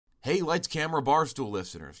Hey, Lights, Camera, Barstool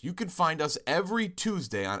listeners, you can find us every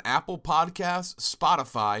Tuesday on Apple Podcasts,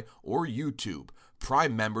 Spotify, or YouTube.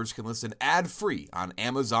 Prime members can listen ad-free on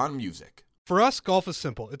Amazon Music. For us, golf is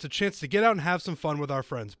simple. It's a chance to get out and have some fun with our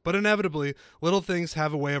friends. But inevitably, little things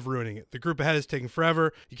have a way of ruining it. The group ahead is taking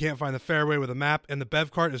forever, you can't find the fairway with a map, and the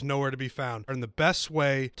bev cart is nowhere to be found. And the best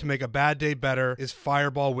way to make a bad day better is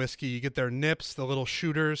Fireball Whiskey. You get their nips, the little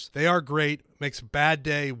shooters. They are great. Makes a bad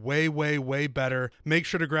day way, way, way better. Make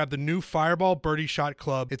sure to grab the new Fireball Birdie Shot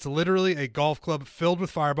Club. It's literally a golf club filled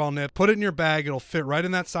with Fireball nip. Put it in your bag. It'll fit right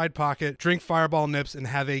in that side pocket. Drink Fireball nips and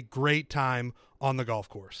have a great time on the golf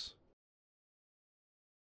course.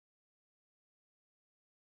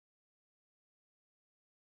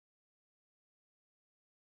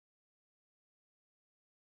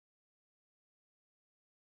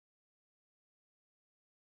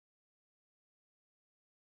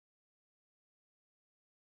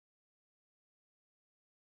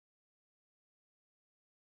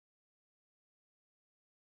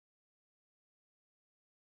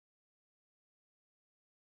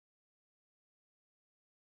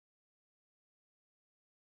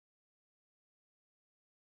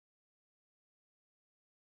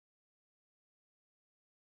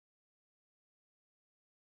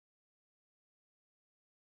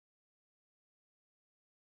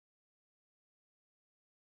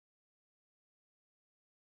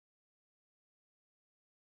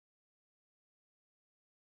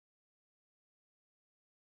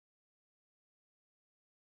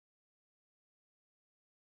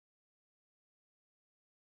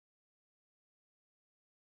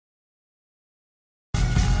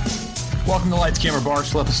 Welcome to Lights, Camera,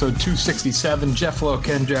 Barstool, episode 267. Jeff Lowe,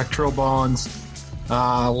 Ken Jack Trobons.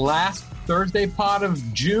 Last Thursday pod of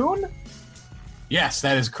June? Yes,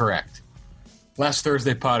 that is correct. Last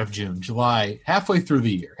Thursday pod of June, July, halfway through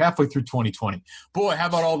the year, halfway through 2020. Boy, how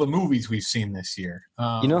about all the movies we've seen this year?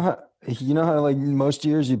 You know how like most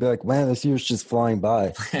years you'd be like, man, this year's just flying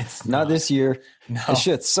by. Not this year. No. This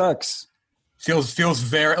shit sucks. Feels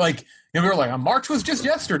very like, we were like, March was just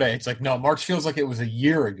yesterday. It's like, no, March feels like it was a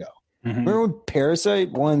year ago. Mm-hmm. Remember when Parasite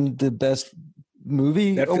won the best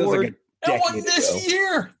movie that feels award? Like that won this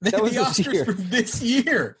year. That was the Oscars for this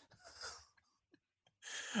year.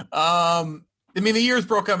 I mean, the years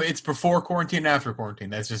broke up. It's before quarantine and after quarantine.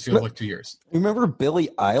 That just feels like 2 years. Remember Billie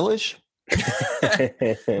Eilish?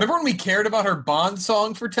 Remember when we cared about her Bond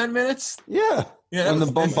song for 10 minutes? Yeah. When the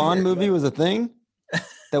Bond movie was a thing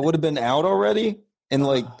that would have been out already and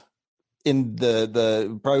like in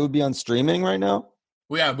the probably would be on streaming right now.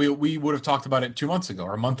 Yeah, we would have talked about it 2 months ago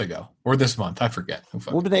or a month ago or this month. I forget. Would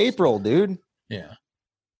have been April, dude. Yeah.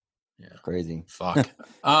 Crazy. Fuck.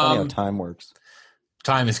 Funny how time works.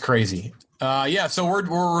 Time is crazy. So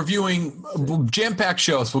we're reviewing jam-packed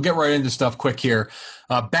shows. We'll get right into stuff quick here.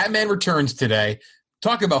 Batman Returns today.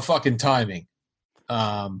 Talking about fucking timing.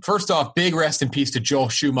 First off, big rest in peace to Joel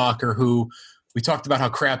Schumacher, who we talked about how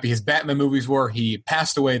crappy his Batman movies were. He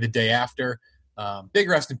passed away the day after. Big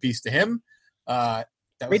rest in peace to him.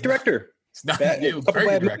 Great director. It's not new. Very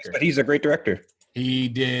good director. Movies, but he's a great director. He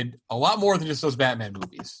did a lot more than just those Batman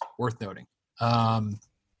movies. Worth noting. So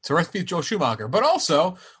rest in peace, Joel Schumacher. But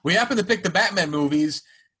also, we happen to pick the Batman movies.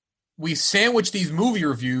 We sandwich these movie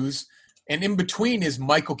reviews, and in between is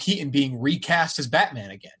Michael Keaton being recast as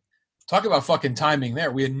Batman again. Talk about fucking timing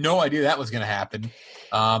there. We had no idea that was going to happen.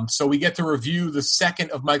 So we get to review the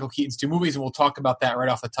second of Michael Keaton's 2 movies, and we'll talk about that right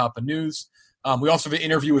off the top of news. We also have an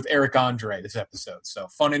interview with Eric Andre this episode. So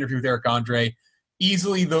fun interview with Eric Andre.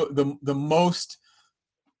 Easily the most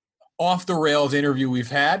off the rails interview we've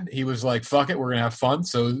had. He was like, fuck it, we're going to have fun.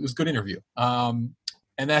 So it was a good interview. And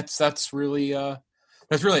that's really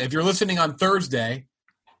if you're listening on Thursday,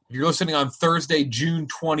 June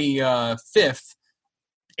 25th,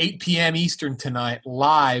 8 p.m. Eastern tonight,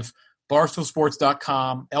 live,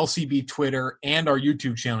 BarstoolSports.com, LCB Twitter, and our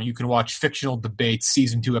YouTube channel. You can watch Fictional Debates,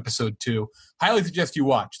 Season 2, Episode 2. Highly suggest you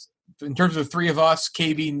watch. In terms of 3 of us,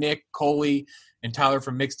 KB, Nick, Coley, and Tyler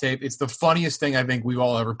from Mixtape, it's the funniest thing I think we've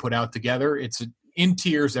all ever put out together. It's in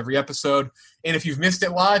tears every episode. And if you've missed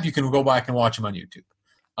it live, you can go back and watch them on YouTube.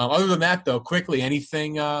 Other than that, though, quickly,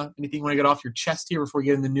 anything you want to get off your chest here before we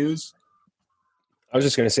get in the news? I was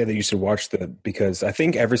just going to say that you should watch because I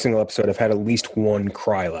think every single episode I've had at least one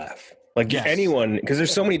cry laugh. Like anyone, because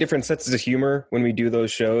there's so many different senses of humor when we do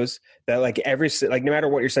those shows that no matter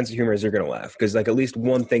what your sense of humor is, you're going to laugh because like at least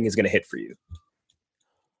one thing is going to hit for you.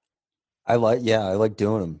 I like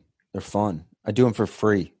doing them. They're fun. I do them for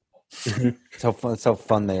free. It's how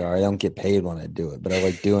fun they are. I don't get paid when I do it, but I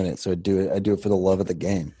like doing it. So I do it for the love of the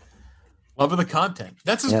game. Love of the content.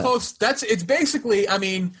 That's as close. It's basically, I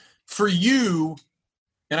mean, for you,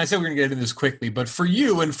 and I said we're going to get into this quickly, but for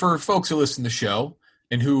you and for folks who listen to the show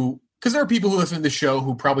and who, because there are people who listen to the show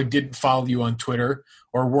who probably didn't follow you on Twitter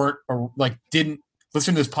or didn't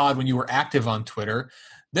listen to this pod when you were active on Twitter.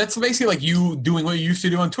 That's basically like you doing what you used to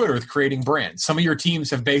do on Twitter with creating brands. Some of your teams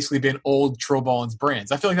have basically been old Troballins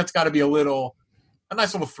brands. I feel like that's got to be a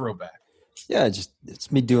nice little throwback. Yeah,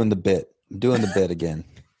 it's me doing the bit. I'm doing the bit again.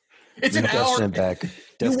 It's an hour. Back.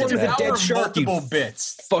 You wanted a dead shark, you multiple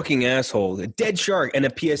bits. Fucking asshole. A dead shark and a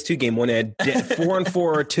PS2 game when a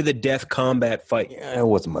 4-on-4 to the death combat fight. Yeah, it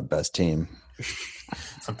wasn't my best team.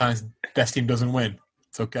 Sometimes best team doesn't win.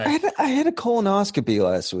 It's okay. I had a colonoscopy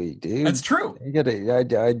last week, dude. That's true.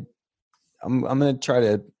 I'm gonna try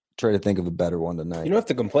to think of a better one tonight. You don't have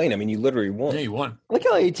to complain. I mean, you literally won. Yeah, you won. Look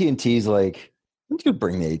how AT&T's like, I'm gonna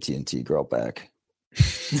bring the AT&T girl back.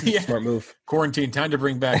 Yeah. Smart move. Quarantine, time to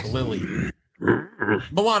bring back Lily.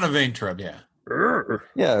 Milana Vaintrub, yeah.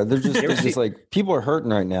 Yeah, they're just like, people are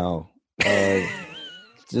hurting right now.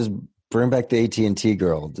 Just bring back the AT&T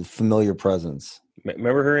girl, the familiar presence.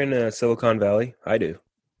 Remember her in Silicon Valley? I do.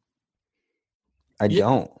 I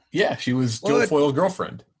don't. Yeah, she was Guilfoyle's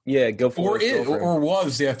girlfriend. Yeah, Guilfoyle's girlfriend. Or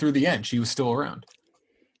was, through the end. She was still around.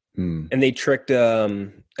 And they tricked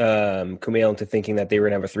Kumail into thinking that they were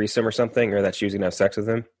going to have a threesome or something, or that she was going to have sex with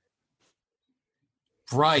him.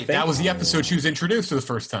 Right. That was the episode she was introduced for the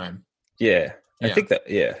first time. Yeah. I think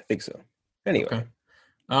so. Anyway. Okay.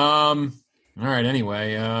 All right.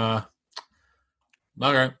 Anyway,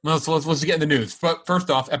 okay. Let's get in the news. But first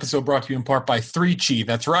off, episode brought to you in part by 3Chi.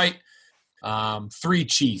 That's right.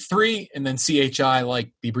 3Chi, 3 and then CHI,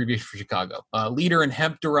 like the abbreviation for Chicago. Leader in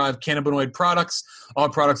hemp-derived cannabinoid products. All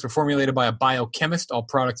products are formulated by a biochemist. All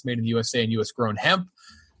products made in the USA and U.S.-grown hemp.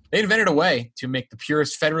 They invented a way to make the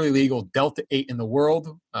purest federally legal Delta-8 in the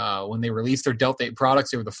world. When they released their Delta-8 products,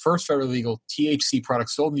 they were the first federally legal THC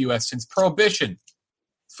products sold in the U.S. since Prohibition.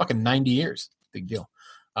 It's fucking 90 years. Big deal.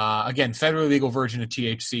 Again, federally legal version of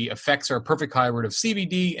THC. Effects are a perfect hybrid of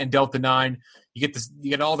CBD and Delta-9. You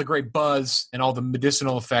get all the great buzz and all the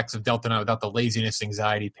medicinal effects of Delta-9 without the laziness,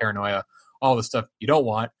 anxiety, paranoia, all the stuff you don't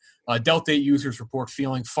want. Delta-8 users report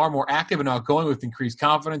feeling far more active and outgoing with increased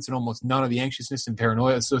confidence and almost none of the anxiousness and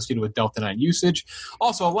paranoia associated with Delta-9 usage.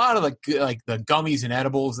 Also, a lot of the gummies and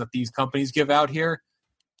edibles that these companies give out here,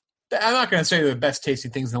 I'm not going to say they're the best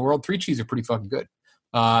tasting things in the world. 3Chis are pretty fucking good.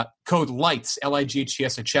 Code LIGHTS,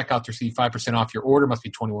 LIGHTS at checkout to receive 5% off your order. Must be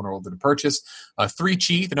 21 or older to purchase.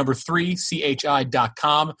 3Chi, the number 3,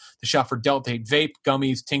 CHI.com to shop for Delta-8 vape,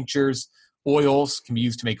 gummies, tinctures, oils. Can be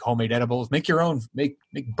used to make homemade edibles. Make your own, make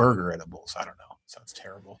burger edibles. I don't know. Sounds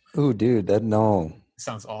terrible. Ooh, dude, no.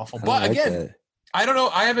 Sounds awful. But again, I don't know.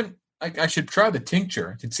 I should try the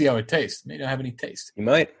tincture to see how it tastes. May not have any taste. You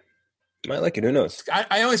might like it. Who knows?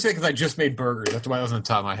 I only say because I just made burgers. That's why it was on the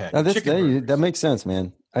top of my head. No, that makes sense,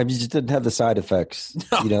 man. I just didn't have the side effects.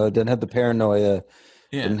 No. It didn't have the paranoia.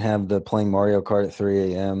 Yeah. Didn't have the playing Mario Kart at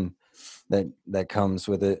 3 a.m. that comes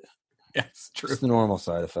with it. Yes, true. It's the normal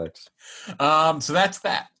side effects. So that's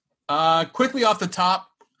that. Quickly off the top,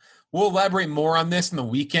 we'll elaborate more on this in the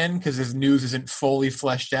weekend because this news isn't fully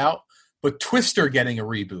fleshed out. But Twister getting a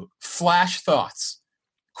reboot. Flash thoughts.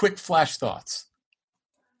 Quick flash thoughts.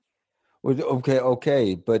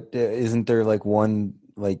 Okay, but isn't there one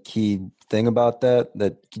key thing about that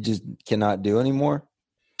you just cannot do anymore?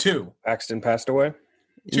 2. Paxton passed away.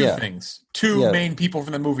 2 things. 2 main people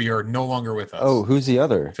from the movie are no longer with us. Oh, who's the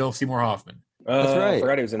other? Philip Seymour Hoffman. That's right. I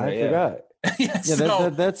forgot he was in there. I forgot. Yeah,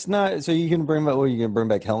 that's not. So you can bring back. You can bring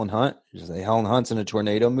back Helen Hunt. Just say Helen Hunt's in a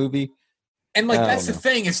tornado movie. And that's the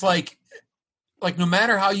thing. It's like no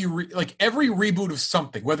matter how you every reboot of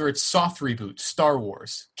something, whether it's soft reboot, Star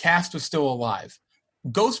Wars, cast was still alive.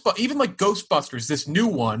 Even Ghostbusters, this new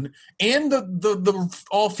one, and the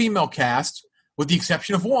all female cast, with the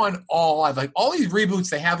exception of one, all alive. All these reboots,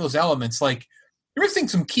 they have those elements. You're missing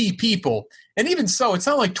some key people, and even so, it's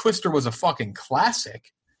not like Twister was a fucking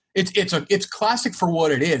classic. It's classic for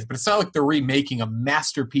what it is, but it's not like they're remaking a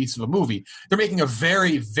masterpiece of a movie. They're making a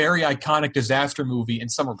very, very iconic disaster movie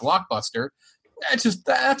and summer blockbuster.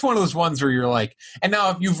 That's one of those ones where you're like, and now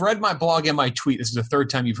if you've read my blog and my tweet, this is the 3rd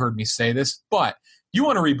time you've heard me say this, but you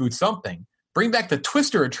want to reboot something, bring back the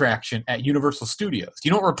Twister attraction at Universal Studios. You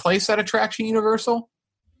don't replace that attraction, Universal?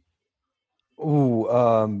 Ooh,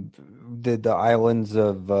 the Islands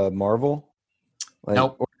of Marvel?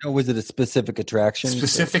 Nope. Or was it a specific attraction?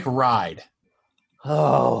 Specific ride.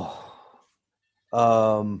 Oh.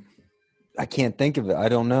 I can't think of it. I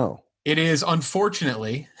don't know. It is,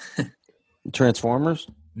 unfortunately... Transformers?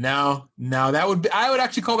 No, that would be, I would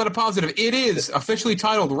actually call that a positive. It is officially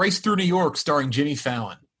titled Race Through New York, starring Jimmy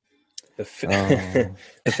Fallon. The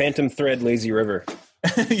Phantom Thread Lazy River.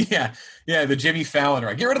 yeah, the Jimmy Fallon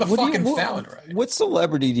ride. Get rid of the Fallon ride. What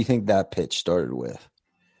celebrity do you think that pitch started with?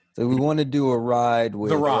 So we want to do a ride with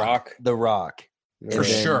The Rock. The Rock. For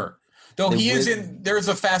sure. Though he is in, there's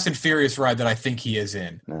a Fast and Furious ride that I think he is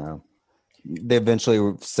in. No. They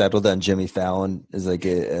eventually settled on Jimmy Fallon as like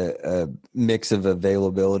a mix of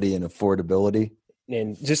availability and affordability.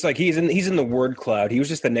 And just like he's in the word cloud. He was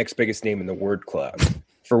just the next biggest name in the word cloud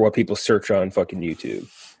for what people search on fucking YouTube.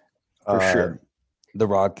 For sure. The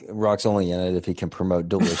Rock's only in it if he can promote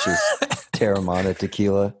delicious Terramana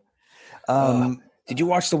tequila. Did you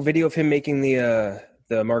watch the video of him making the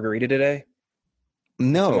margarita today?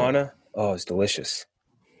 No. Terramana? Oh, it's delicious.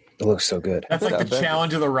 It looks so good. That's like the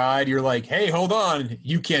challenge of the ride. You're like, hey, hold on.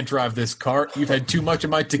 You can't drive this cart. You've had too much of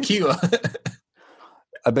my tequila.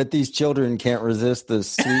 I bet these children can't resist the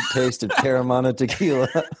sweet taste of Terramana tequila.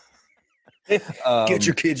 Get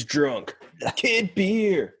your kids drunk. Kid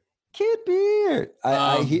beer.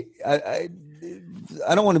 I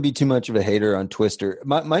don't want to be too much of a hater on Twister.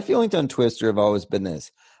 My feelings on Twister have always been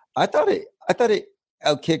this. I thought it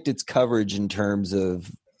outkicked its coverage in terms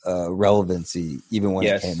of relevancy, even when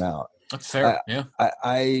it came out. That's fair.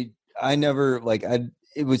 I never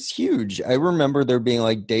it was huge. I remember there being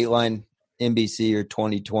like Dateline NBC or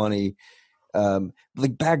 2020.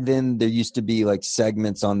 Like back then there used to be like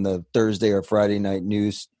segments on the Thursday or Friday night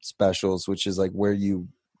news specials, which is like where you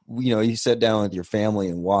sat down with your family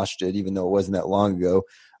and watched it, even though it wasn't that long ago,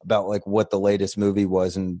 about like what the latest movie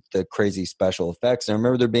was and the crazy special effects. And I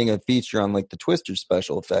remember there being a feature on like the Twister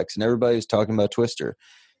special effects, and everybody was talking about Twister.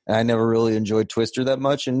 And I never really enjoyed Twister that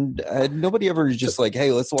much, and nobody ever was just like,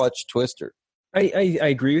 hey, let's watch Twister. I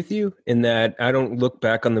agree with you in that I don't look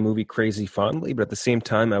back on the movie crazy fondly, but at the same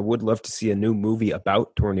time, I would love to see a new movie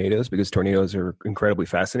about tornadoes because tornadoes are incredibly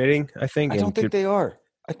fascinating, I think. I don't think they are.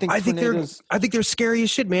 I think they're scary as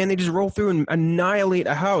shit, man. They just roll through and annihilate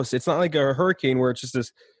a house. It's not like a hurricane where it's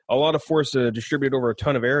just a lot of force distributed over a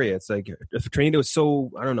ton of area. It's like if a tornado is so,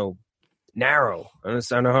 I don't know, narrow. I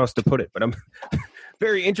don't know how else to put it, but I'm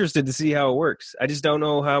very interested to see how it works. I just don't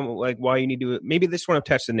know why you need to. Maybe they just want to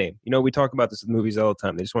attach the name. We talk about this with movies all the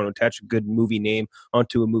time. They just want to attach a good movie name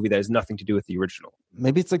onto a movie that has nothing to do with the original.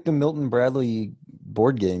 Maybe it's like the Milton Bradley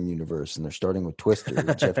board game universe, and they're starting with Twister.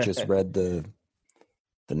 Jeff just read the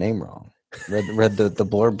name wrong. Read the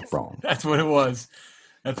blurb wrong. That's what it was.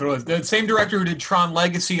 The same director who did Tron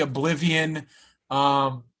Legacy, Oblivion,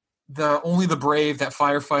 Only the Brave, that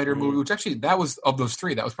firefighter movie, which actually that was of those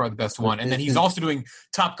three, that was probably the best one. And then he's also doing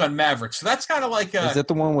Top Gun Maverick. So that's kind of like is that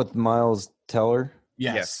the one with Miles Teller?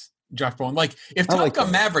 Yes. Josh Brolin. Like if Top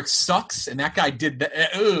Gun Maverick sucks and that guy did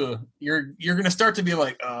that, you're gonna start to be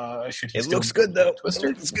like, should he? It looks good though. Twister?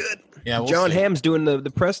 It looks good. Yeah, John Hamm's doing the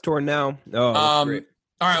press tour now. Oh, great.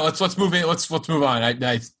 All right, let's move in. Let's move on.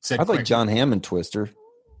 I said I'd like John Hamm and Twister.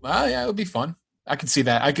 Well, yeah, it would be fun. I can see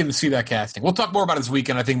that. I can see that casting. We'll talk more about it this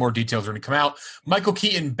weekend. I think more details are going to come out. Michael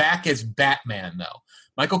Keaton back as Batman, though.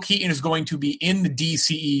 Michael Keaton is going to be in the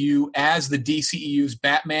DCEU as the DCEU's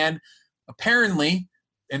Batman. Apparently,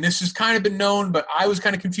 and this has kind of been known, but I was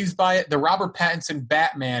kind of confused by it, the Robert Pattinson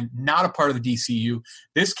Batman, not a part of the DCEU.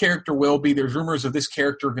 This character will be. There's rumors of this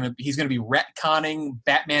character he's going to be retconning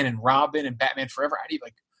Batman and Robin and Batman Forever.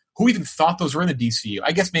 Who even thought those were in the DCU?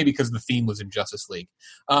 I guess maybe because the theme was in Justice League.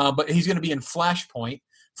 But he's going to be in Flashpoint.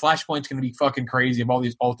 Flashpoint's going to be fucking crazy of all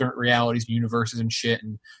these alternate realities, universes and shit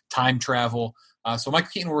and time travel. So Michael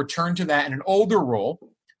Keaton will return to that in an older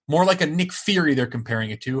role, more like a Nick Fury they're comparing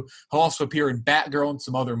it to. He'll also appear in Batgirl and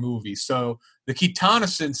some other movies. So the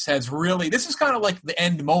Keatonescence has really – this is kind of like the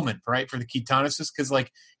end moment, right, for the Keatonescence because,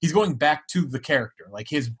 like, he's going back to the character, like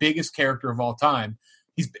his biggest character of all time.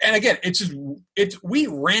 And again, we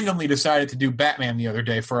randomly decided to do Batman the other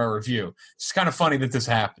day for our review. It's kind of funny that this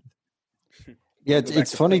happened. Yeah,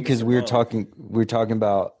 it's funny because we were talking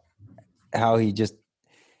about how he's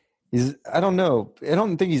I don't know. I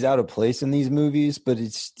don't think he's out of place in these movies, but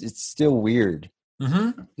it's still weird.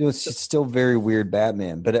 Mm-hmm. It's still very weird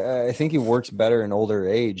Batman, but I think he works better in older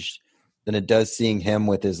age than it does seeing him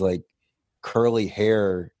with his like curly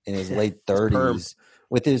hair in his late 30s.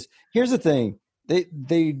 Here's the thing.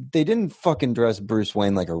 They didn't fucking dress Bruce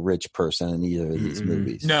Wayne like a rich person in either of these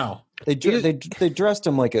movies. No, they dressed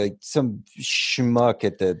him like some schmuck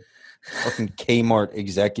at the fucking Kmart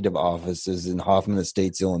executive offices in Hoffman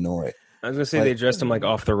Estates, Illinois. I was gonna say they dressed him like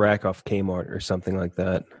off the rack off Kmart or something like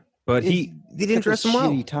that. But he didn't dress him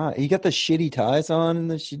well. He got the shitty ties on,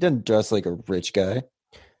 and she doesn't dress like a rich guy.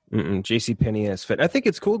 JCPenney has fit. I think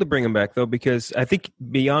it's cool to bring him back though, because I think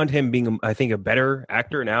beyond him being, a better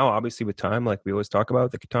actor now, obviously with time, like we always talk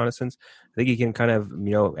about the Katana Sins, I think he can kind of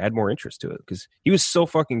add more interest to it because he was so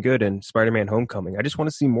fucking good in Spider-Man: Homecoming. I just want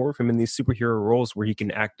to see more of him in these superhero roles where he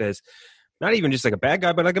can act as not even just like a bad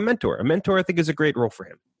guy, but like a mentor. A mentor, I think, is a great role for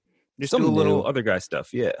him. Just do a little other guy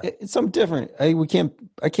stuff. Yeah, it's something different. I can't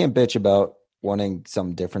bitch about wanting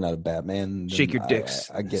something different out of Batman. Shake your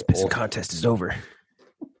dicks. I get this contest is over.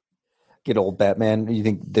 Get old Batman. You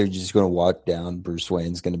think they're just going to walk down? Bruce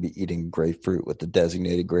Wayne's going to be eating grapefruit with the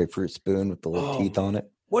designated grapefruit spoon with the little teeth on it.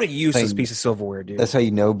 What a useless piece of silverware, dude. That's how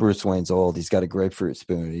you know Bruce Wayne's old. He's got a grapefruit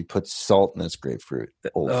spoon. He puts salt in his grapefruit.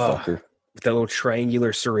 Old fucker. With that little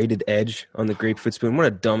triangular serrated edge on the grapefruit spoon. What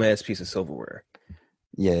a dumbass piece of silverware.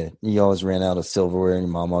 Yeah, you always ran out of silverware, and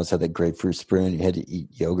your mom always had that grapefruit spoon. You had to eat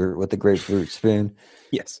yogurt with the grapefruit spoon.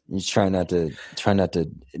 Yes, you try not to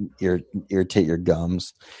irritate your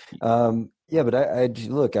gums. Yeah, but I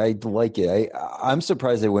look, I like it. I'm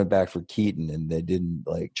surprised they went back for Keaton and they didn't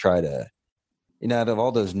like try to, out of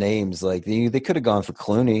all those names, like they could have gone for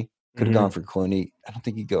Clooney. Could have gone for Clooney. I don't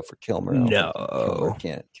think you go for Kilmer. No,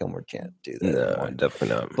 Kilmer can't do that. No, definitely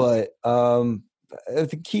not. But I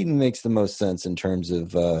think Keaton makes the most sense in terms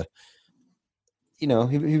of, he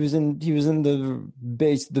was in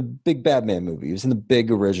the big Batman movie. He was in the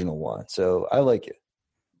big original one, so I like it.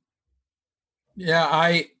 Yeah,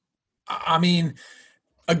 I mean,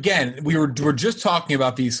 again, we're just talking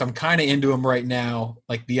about these. So I'm kind of into them right now,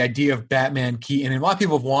 like the idea of Batman, Keaton, and a lot of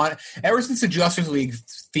people want ever since the Justice League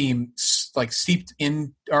theme like seeped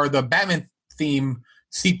in, or the Batman theme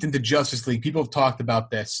seeped into Justice League. People have talked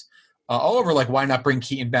about this. All over, like, why not bring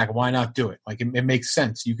Keaton back? Why not do it? Like, it makes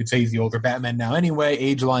sense. You could say he's the older Batman now anyway.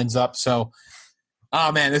 Age lines up. So,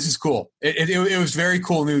 man, this is cool. It was very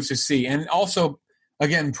cool news to see. And also,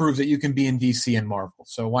 again, proves that you can be in DC and Marvel.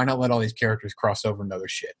 So why not let all these characters cross over into other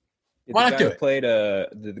shit? Why not do it?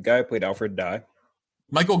 Did the guy who played Alfred die?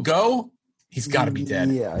 Michael Gough? He's got to be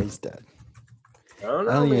dead. Yeah, he's dead. I don't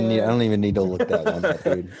know. I don't even need to look that one up,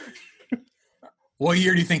 dude. What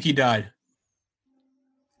year do you think he died?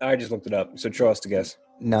 I just looked it up. So trust to guess.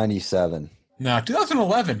 97. No,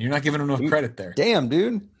 2011. You're not giving him enough credit there. Damn,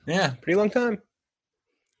 dude. Yeah. Pretty long time.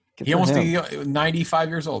 He almost 95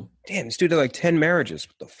 years old. Damn, this dude had like 10 marriages.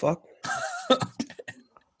 What the fuck?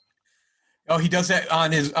 Oh, he does that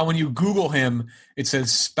on his, when you Google him, it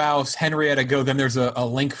says spouse, Henrietta Go, then there's a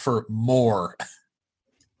link for more.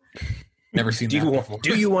 Never seen that before.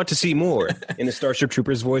 Do you want to see more? In the Starship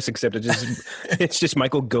Troopers voice, except it's just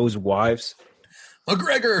Michael Go's wives.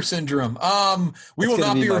 McGregor syndrome. We will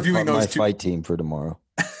not be reviewing those two. My fight team for tomorrow.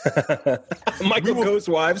 Michael Go's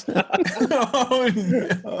wives. Oh,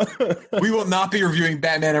 no. We will not be reviewing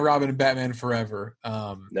Batman and Robin and Batman Forever.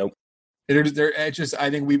 Nope. It's just,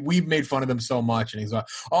 I think we've made fun of them so much, and he's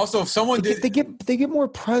also if someone they get more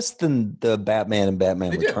press than the Batman and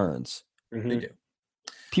Batman Returns. Mm-hmm. They do.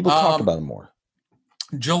 People talk about them more.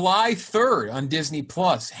 July 3rd on Disney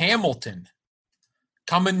Plus, Hamilton.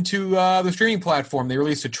 Coming to the streaming platform. They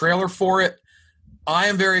released a trailer for it. I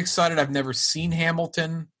am very excited. I've never seen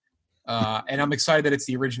Hamilton. And I'm excited that it's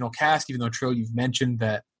the original cast, even though, Trill, you've mentioned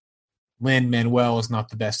that Lin-Manuel is not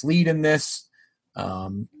the best lead in this.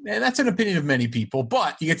 And that's an opinion of many people.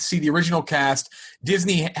 But you get to see the original cast.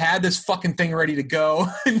 Disney had this fucking thing ready to go,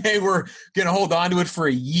 and they were going to hold on to it for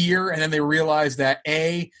a year. And then they realized that,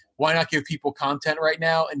 A, why not give people content right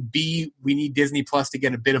now? And B, we need Disney Plus to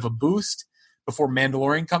get a bit of a boost before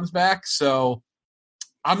Mandalorian comes back. So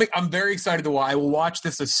I'm very excited to watch. I will watch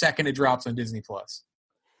this the second it drops on Disney Plus.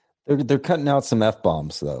 They're cutting out some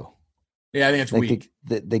F-bombs though. Yeah, I think it's weak.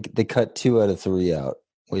 They cut 2 out of 3 out,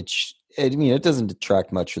 which it doesn't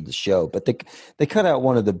detract much from the show, but they cut out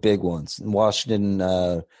one of the big ones. Washington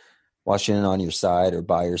on your side or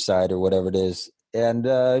by your side or whatever it is. And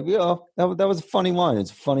that was a funny line.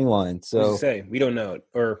 It's a funny line. So say we don't know it,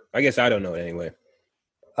 or I guess I don't know it anyway.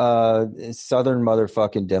 Southern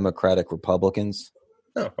motherfucking Democratic Republicans.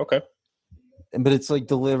 Oh, okay. But it's like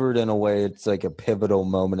delivered in a way. It's like a pivotal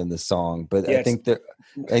moment in the song. But yes. I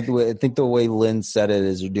think the way Lynn said it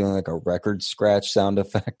is you're doing like a record scratch sound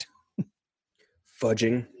effect.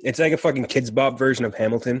 Fudging. It's like a fucking Kids Bop version of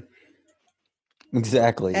Hamilton.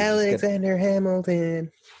 Exactly. Alexander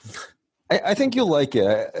Hamilton. I think you'll like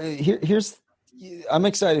it. I'm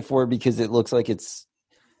excited for it because it looks like it's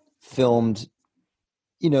filmed.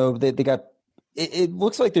 They got. It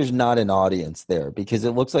looks like there's not an audience there because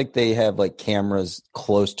it looks like they have like cameras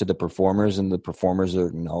close to the performers, and the performers are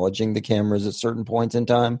acknowledging the cameras at certain points in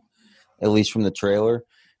time, at least from the trailer.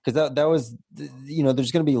 because that was,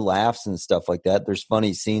 there's going to be laughs and stuff like that. There's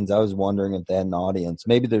funny scenes. I was wondering if they had an audience.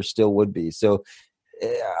 Maybe there still would be. So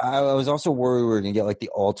I was also worried we were going to get like the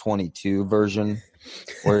all 22 version,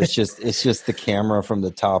 where it's just the camera from the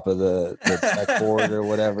top of the tech board or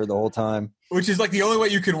whatever the whole time. Which is like the only way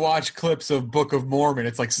you can watch clips of Book of Mormon.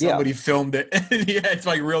 It's like somebody filmed it. It's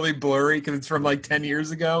like really blurry because it's from like 10 years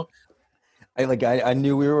ago. I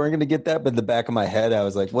knew we weren't going to get that, but in the back of my head, I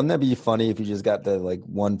was like, wouldn't that be funny if you just got the like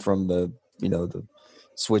one from the the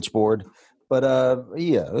switchboard? But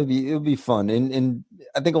it would be fun, and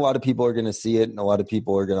I think a lot of people are going to see it, and a lot of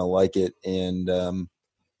people are going to like it, and it'll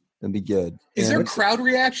be good. Is there crowd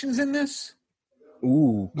reactions in this?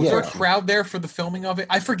 Ooh, was there a crowd there for the filming of it?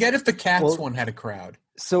 I forget if the Cats one had a crowd.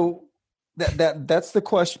 So that's the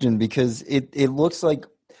question, because it looks like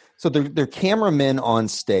they're cameramen on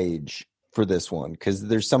stage for this one, because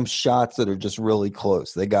there's some shots that are just really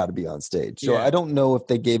close. They got to be on stage. So I don't know if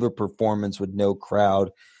they gave a performance with no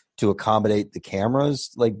crowd to accommodate the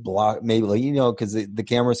cameras, like block, maybe like, because the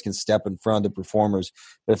cameras can step in front of the performers.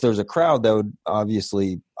 But if there's a crowd, that would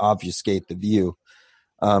obviously obfuscate the view.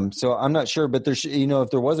 So I'm not sure, but there's, if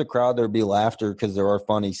there was a crowd, there'd be laughter because there are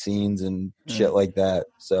funny scenes and shit like that.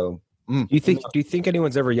 So do you think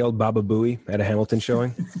anyone's ever yelled Baba Booey at a Hamilton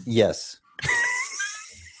showing? Yes.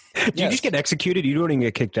 Do you just get executed? You don't even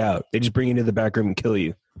get kicked out. They just bring you into the back room and kill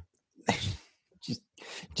you.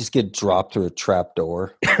 Just get dropped through a trap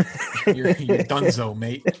door. You're donezo,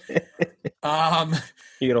 mate.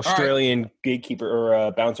 You get Australian gatekeeper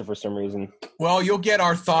or bouncer for some reason. Well, you'll get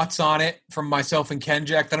our thoughts on it from myself and Ken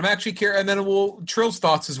Jack. That I'm actually curious, and then we'll Trill's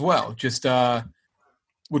thoughts as well. Just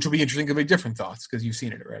which will be interesting. It'll be different thoughts because you've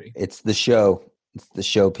seen it already. It's the show. It's the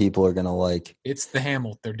show people are gonna like. It's the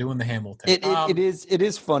Hamilton. They're doing the Hamilton. It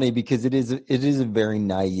is funny because it is a very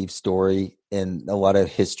naive story, and a lot of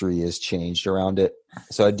history has changed around it.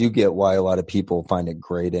 So I do get why a lot of people find it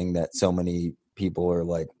grating that so many people are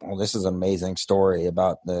like, "Oh, this is an amazing story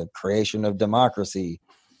about the creation of democracy."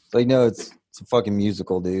 It's like, no, it's a fucking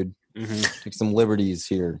musical, dude. Mm-hmm. Take some liberties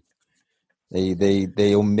here.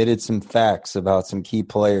 They omitted some facts about some key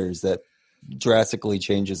players that drastically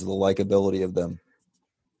changes the likability of them.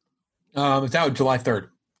 It's out July 3rd.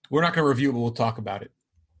 We're not going to review it, but we'll talk about it.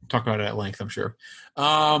 Talk about it at length, I'm sure.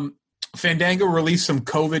 Fandango released some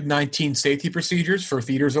COVID-19 safety procedures for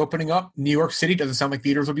theaters opening up. New York City doesn't sound like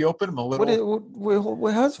theaters will be open. I'm a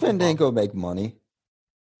little. How does Fandango make money?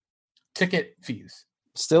 Ticket fees.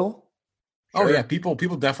 Still? Oh yeah, people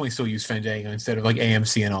definitely still use Fandango instead of like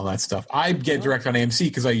AMC and all that stuff. I get direct on AMC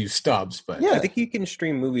because I use Stubs, but I think you can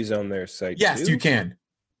stream movies on their site. Yes, too. you can.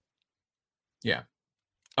 Yeah.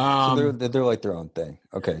 So they're like their own thing.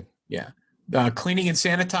 Okay. Yeah. Cleaning and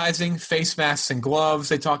sanitizing, face masks and gloves.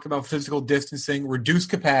 They talk about physical distancing, reduced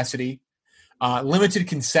capacity, limited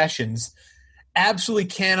concessions. Absolutely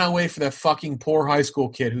cannot wait for that fucking poor high school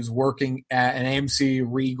kid who's working at an AMC,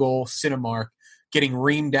 Regal, Cinemark, getting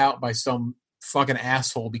reamed out by some fucking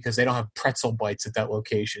asshole because they don't have pretzel bites at that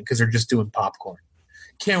location because they're just doing popcorn.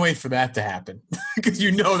 Can't wait for that to happen because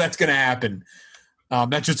that's going to happen.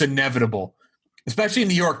 That's just inevitable, especially in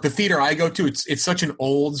New York. The theater I go to, it's such an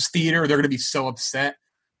old theater. They're going to be so upset.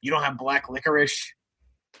 You don't have black licorice.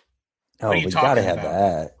 Oh, we got to have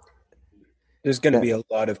that. There's going to be a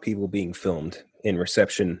lot of people being filmed in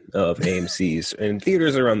reception of AMC's and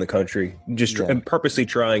theaters around the country, and purposely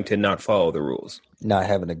trying to not follow the rules. Not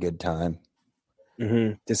having a good time.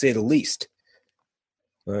 Mm-hmm, to say the least.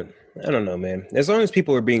 But I don't know, man. As long as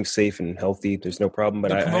people are being safe and healthy, there's no problem.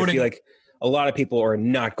 But I feel like a lot of people are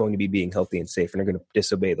not going to be being healthy and safe and are going to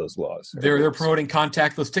disobey those laws. They're promoting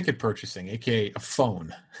contactless ticket purchasing, a.k.a. a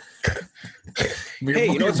phone.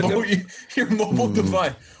 Your mobile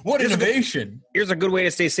device. What innovation. Here's a good way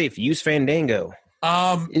to stay safe. Use Fandango.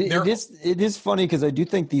 It is funny because I do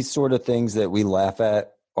think these sort of things that we laugh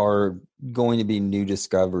at are going to be new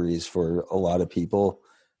discoveries for a lot of people.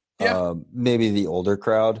 Yeah. Maybe the older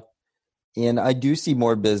crowd. And I do see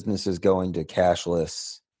more businesses going to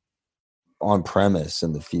cashless on premise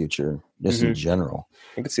in the future, just in general.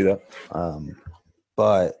 I can see that.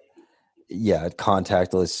 But yeah,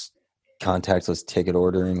 contactless ticket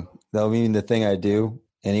ordering. I mean, the thing I do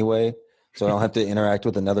anyway, so I don't have to interact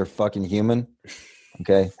with another fucking human.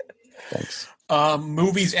 Okay, thanks.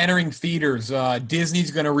 Movies entering theaters. Disney's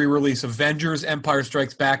going to re-release Avengers, Empire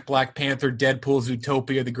Strikes Back, Black Panther, Deadpool,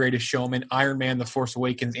 Zootopia, The Greatest Showman, Iron Man, The Force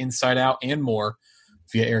Awakens, Inside Out, and more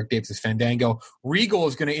via Eric Davis' Fandango. Regal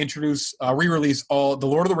is going to introduce, re-release all the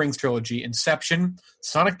Lord of the Rings trilogy, Inception,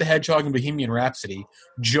 Sonic the Hedgehog and Bohemian Rhapsody,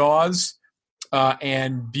 Jaws,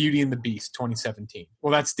 and Beauty and the Beast 2017.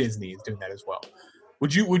 Well, that's Disney is doing that as well.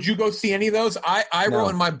 Would you go see any of those? I No. wrote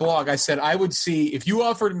in my blog, I said I would see, if you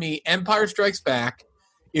offered me Empire Strikes Back,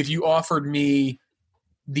 if you offered me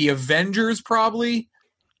the Avengers, probably,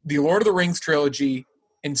 the Lord of the Rings trilogy,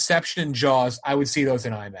 Inception, and Jaws, I would see those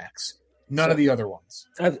in IMAX. None of the other ones.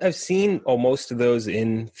 I've seen most of those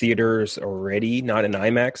in theaters already, not in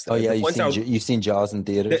IMAX. Oh yeah, The ones you've seen Jaws in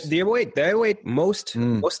theaters. Most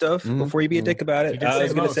of before you be a dick about it. You did I say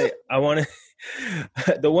was going to most. say I want to.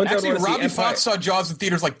 The ones Actually, I want to see. Robbie Fox saw Jaws in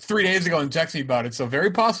theaters like 3 days ago and texted me about it, so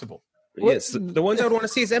very possible. Yes, the ones I would want to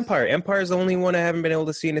see is Empire. Empire is the only one I haven't been able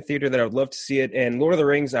to see in a theater that I would love to see it. And Lord of the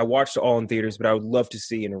Rings, I watched all in theaters, but I would love to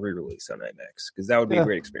see in a re-release on IMAX because that would be a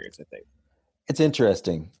great experience, I think. It's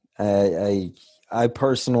interesting. I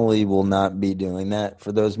personally will not be doing that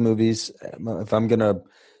for those movies. If I'm gonna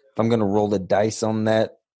roll the dice on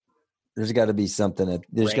that, there's got to be something.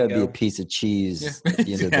 There's got to be a Rango. piece of cheese at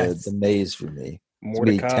the end Yes. of the maze for me. It's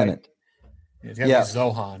gonna be Mordecai. Tenet. It's got to Yeah. be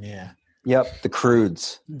Zohan, yeah. Yep, the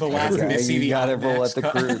Crudes. The last thing You to see the gotta roll IMAX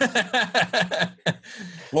at the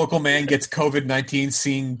Local man gets COVID-19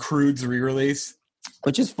 seeing Crudes re-release.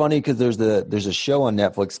 Which is funny because there's a show on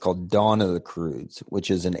Netflix called Dawn of the Crudes,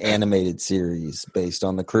 which is an animated series based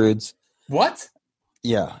on the Crudes. What?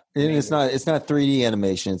 Yeah, and it's not 3D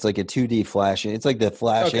animation. It's like a 2D Flash. It's like the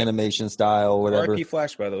Flash animation style, or whatever. RP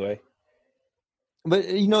Flash, by the way. But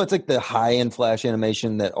it's like the high end Flash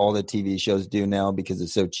animation that all the TV shows do now because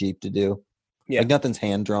it's so cheap to do. Yeah. Like nothing's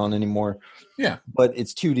hand drawn anymore. Yeah. But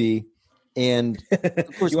it's 2D, and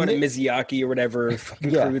of course, You want a Miyazaki or whatever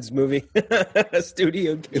fucking Yeah. Crudes movie?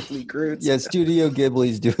 Studio Ghibli Crudes. yeah, Studio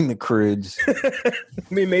Ghibli's doing the Crudes. It'd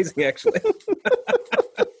be amazing, actually.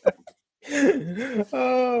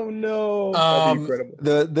 Oh no, that'd be incredible.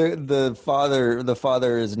 The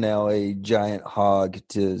father is now a giant hog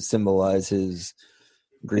to symbolize his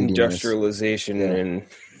greediness. Industrialization and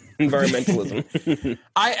environmentalism.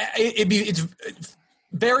 It's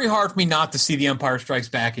very hard for me not to see The Empire Strikes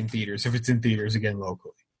Back in theaters if it's in theaters again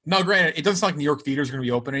locally. Now, granted, it doesn't sound like New York theaters are going to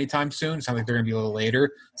be open anytime soon. It sounds like they're going to be a little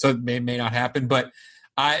later, so it may not happen. But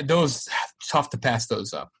those tough to pass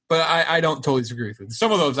those up. But I don't totally disagree with you.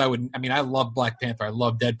 Some of those I would. I mean, I love Black Panther. I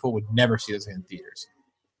love Deadpool. Would never see those in theaters.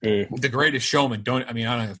 The Greatest Showman. We don't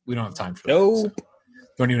have time for that. No. So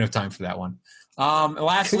don't even have time for that one. And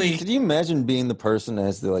lastly, Could you imagine being the person that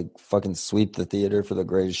has to like fucking sweep the theater for The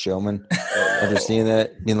Greatest Showman? Ever seen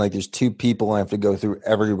that? Being like, there's two people I have to go through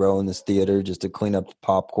every row in this theater just to clean up the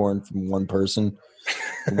popcorn from one person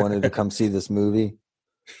who wanted to come see this movie.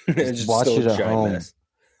 Just watch still it a at giant home. mess.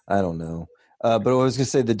 I don't know. But I was gonna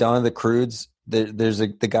say the Dawn of the Crudes. There's the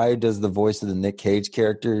guy who does the voice of the Nick Cage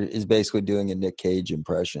character is basically doing a Nick Cage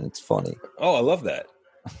impression. It's funny. Oh, I love that.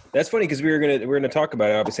 That's funny because we're gonna talk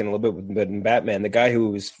about it obviously in a little bit. But in Batman, the guy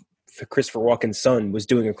who was Christopher Walken's son was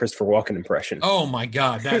doing a Christopher Walken impression. oh my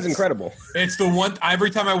god, That was incredible. It's the one.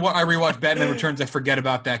 Every time I rewatch Batman Returns, I forget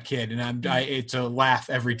about that kid, and it's a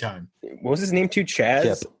laugh every time. What was his name too?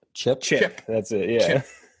 Chaz? Chip. That's it. Yeah.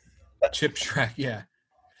 Chip Shrek, yeah.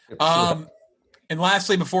 And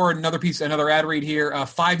lastly, before another ad read here,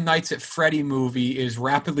 Five Nights at Freddy movie is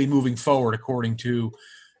rapidly moving forward, according to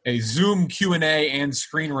a Zoom Q&A and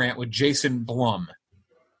Screen Rant with Jason Blum.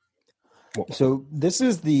 So this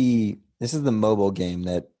is the mobile game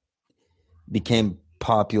that became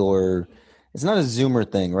popular. It's not a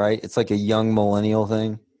Zoomer thing, right? It's like a young millennial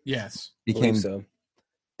thing. Yes. Became so.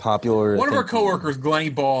 popular. One of our coworkers, Glenny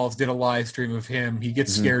Balls, did a live stream of him. He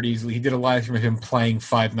gets scared easily. He did a live stream of him playing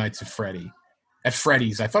Five Nights at Freddy. At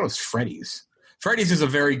Freddy's. I thought it was Freddy's. Freddy's is a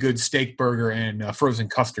very good steak burger and frozen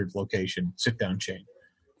custard location, sit-down chain.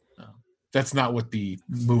 That's not what the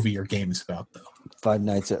movie or game is about, though. Five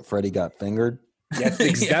Nights at Freddy Got Fingered. Yeah,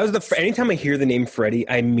 that was anytime I hear the name Freddy,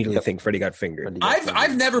 I immediately think Freddy got fingered. Freddy Got Fingered.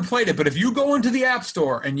 I've never played it, but if you go into the App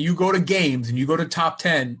Store and you go to games and you go to top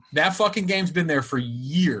 10, that fucking game's been there for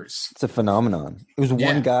years. It's a phenomenon. It was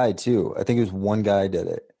one guy too. I think it was one guy did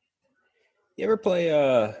it. You ever play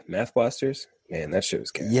Math Blasters? Man, that shit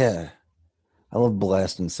was gas. Yeah, I love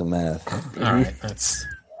blasting some math. All right, that's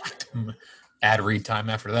ad read time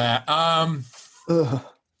after that.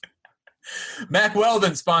 Mack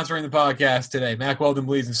Weldon sponsoring the podcast today. Mack Weldon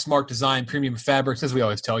believes in smart design, premium fabrics, as we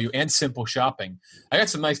always tell you, and simple shopping. I got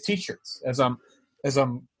some nice T-shirts as I'm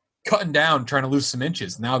cutting down, trying to lose some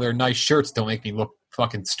inches. Now they're nice shirts. Don't make me look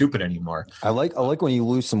fucking stupid anymore. I like when you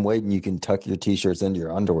lose some weight and you can tuck your T-shirts into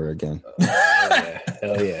your underwear again.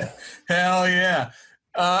 Hell yeah. Hell yeah.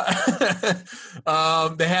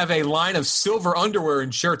 They have a line of silver underwear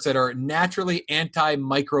and shirts that are naturally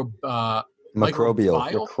Microbial.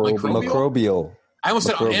 Microbial? I almost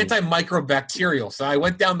said Microbial. antimicrobacterial, so I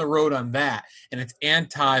went down the road on that, and it's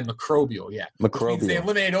antimicrobial. Yeah, which means they Microbial.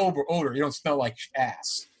 eliminate odor. You don't smell like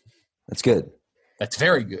ass. That's good. That's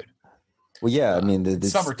very good. Well, yeah, I mean,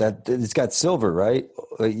 summertime. it's got silver, right?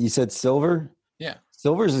 You said silver? Yeah.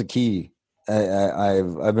 Silver is the key.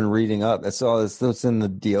 I've been reading up. That's all. That's in the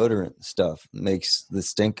deodorant stuff. It makes the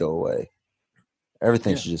stink go away.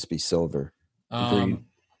 Everything should just be silver.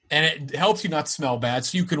 And it helps you not smell bad,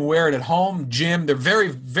 so you can wear it at home, gym. They're very,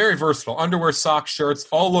 very versatile. Underwear, socks, shirts,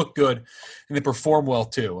 all look good, and they perform well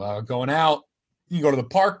too. Going out, you can go to the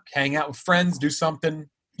park, hang out with friends, do something.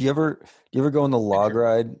 Do you ever go on the log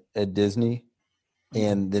ride at Disney,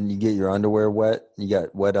 and then you get your underwear wet? You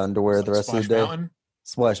got wet underwear the rest Splash of the day. Mountain.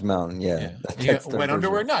 Splash Mountain, yeah. You got wet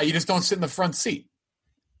underwear? No, you just don't sit in the front seat.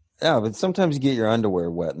 Yeah, but sometimes you get your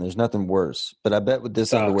underwear wet, and there's nothing worse. But I bet with this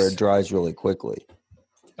Socks. underwear, it dries really quickly.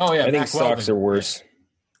 Oh yeah, I think Mack socks Weldon. are worse.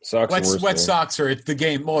 Socks are worse. Wet though. socks are it's the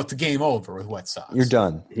game. Well, it's the game over with wet socks. You're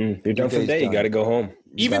done. You're done for the day's day. You done. got to go home.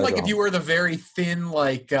 Even gotta like go if you home. wear the very thin,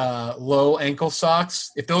 like low ankle socks,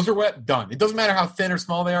 if those are wet, done. It doesn't matter how thin or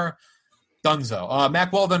small they are, donezo.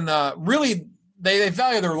 Mack Weldon really they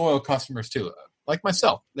value their loyal customers too. Like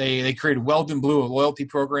myself, they created Weldon Blue, a loyalty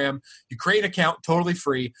program. You create an account totally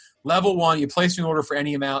free. Level 1, you place an order for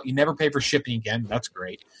any amount. You never pay for shipping again. That's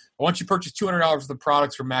great. But once you purchase $200 worth of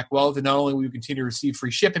products from Mack Weldon, not only will you continue to receive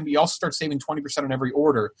free shipping, but you also start saving 20% on every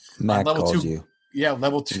order. Mac level calls 2. you. Yeah,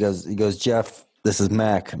 level 2. He goes, Jeff, this is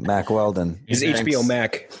Mac Weldon. Is HBO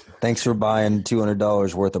Mac. Thanks for buying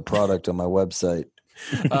 $200 worth of product on my website.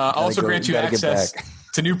 Also grant you gotta get access back.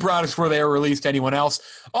 to new products before they are released to anyone else.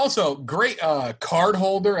 Also, great card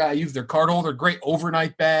holder. I use their card holder. Great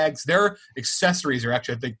overnight bags. Their accessories are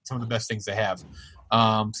actually, I think, some of the best things they have.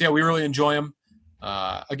 So yeah, we really enjoy them.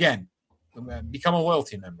 Again, become a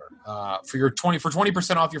loyalty member. For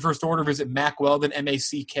 20% off your first order, visit Mack Weldon,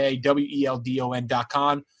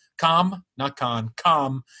 MackWeldon.com. Com,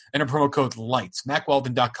 and a promo code LIGHTS.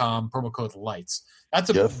 MackWeldon.com, promo code LIGHTS. That's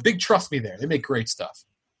a Jeff? big trust me there. They make great stuff.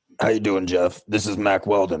 How you doing, Jeff? This is Mac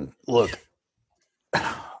Weldon. Look,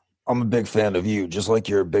 I'm a big fan of you, just like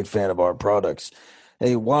you're a big fan of our products.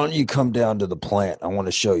 Hey, why don't you come down to the plant? I want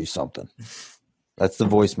to show you something. That's the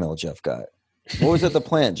voicemail Jeff got. What was at the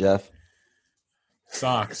plant, Jeff?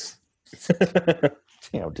 Socks.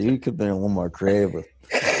 Damn, dude, you could have been a little more creative.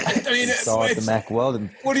 I mean, Saw at the Mac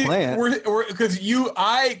Weldon what do you? plant. Because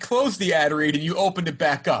I closed the ad read and you opened it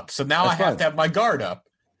back up, so now That's I have fine. to have my guard up.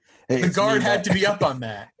 Hey, The it's guard me, had Mac- to be up on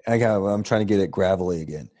that. I'm trying to get it gravelly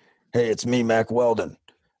again. Hey, it's me, Mac Weldon.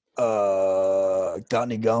 Got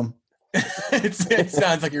any gum? It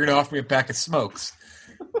sounds like you're going to offer me a pack of smokes.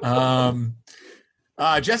 Jessica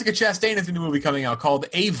Chastain has a new movie coming out called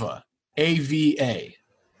Ava, A-V-A.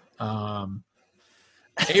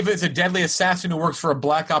 Ava is a deadly assassin who works for a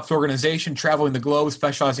black ops organization traveling the globe,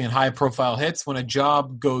 specializing in high-profile hits. When a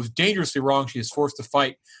job goes dangerously wrong, she is forced to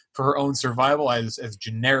fight for her own survival, as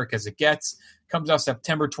generic as it gets. Comes out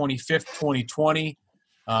September 25th, 2020.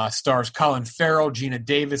 Stars Colin Farrell, Gina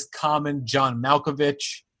Davis, Common, John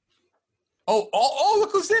Malkovich. Oh,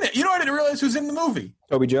 look who's in it. You know, I didn't realize who's in the movie.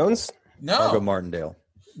 Toby Jones? Margo No. Martindale.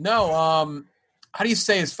 No, how do you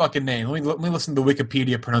say his fucking name? Let me listen to the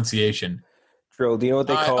Wikipedia pronunciation. Trill, do you know what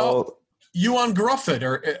they call Ewan Grufford,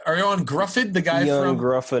 or Ewan Grufford, the guy young from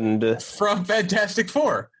Gruffand, from Fantastic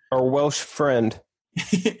Four. our Welsh friend?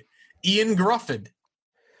 Ian Grufford.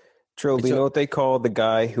 Trill, do you know what they call the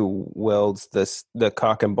guy who welds the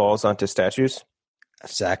cock and balls onto statues?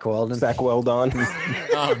 Zach Weldon. Zach Weldon.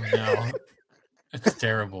 Oh no, that's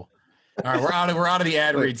terrible. All right, we're out of the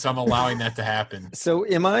ad read, so I'm allowing that to happen. So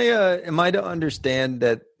am I to understand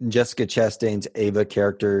that Jessica Chastain's Ava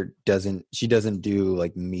character doesn't do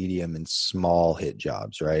like medium and small hit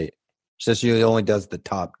jobs, right? So she only does the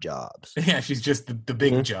top jobs. Yeah, she's just the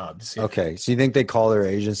big jobs. Yeah. Okay. So you think they call their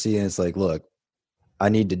agency and it's like, look, I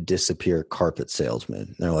need to disappear carpet salesman.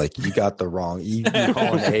 And they're like, you got the wrong. You're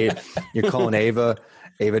calling Ava.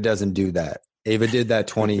 Ava doesn't do that. Ava did that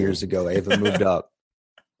 20 years ago. Ava moved up.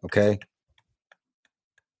 Okay.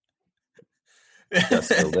 That's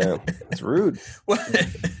still down. It's rude. What?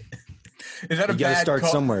 Is that a You got to bad start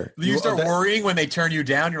call? somewhere. You start worrying when they turn you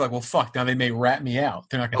down. You're like, well, fuck. Now they may rat me out.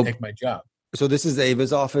 They're not going to take my job. So this is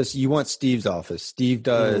Ava's office. You want Steve's office. Steve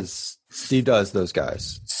does those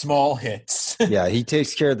guys. Small hits. Yeah, he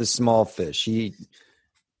takes care of the small fish.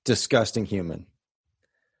 Disgusting human.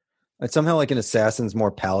 It's somehow like an assassin's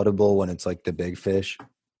more palatable when it's like the big fish.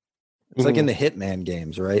 It's like in the Hitman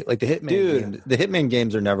games, right? Like the Hitman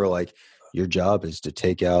games are never like your job is to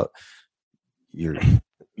take out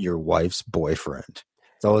your wife's boyfriend.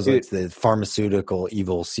 It's always like the pharmaceutical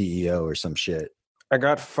evil CEO or some shit. I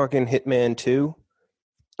got fucking Hitman 2.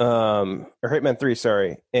 Or Hitman 3,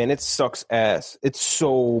 sorry. And it sucks ass. It's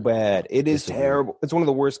so bad. It is terrible. It's one of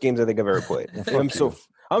the worst games I think I've ever played.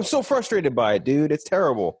 I'm so frustrated by it, dude. It's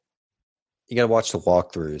terrible. You gotta watch the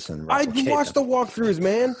walkthroughs and I watched the walkthroughs,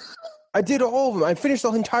 man. I did all of them. I finished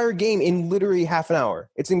the entire game in literally half an hour.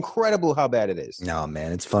 It's incredible how bad it is. No,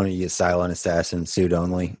 man, it's funny. You get Silent Assassin suit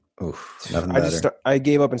only. Oof, nothing better. I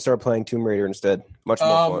gave up and started playing Tomb Raider instead. Much more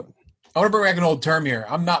fun. I want to bring back an old term here.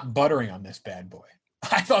 I'm not buttering on this bad boy.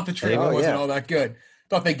 I thought the trailer wasn't all that good.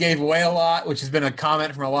 Thought they gave away a lot, which has been a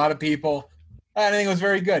comment from a lot of people. I think it was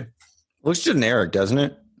very good. Looks generic, doesn't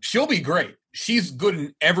it? She'll be great. She's good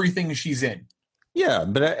in everything she's in. Yeah,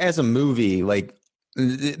 but as a movie, like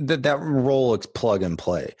that role looks plug and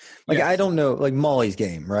play. Like yes. I don't know, like Molly's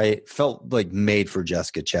Game, right? Felt like made for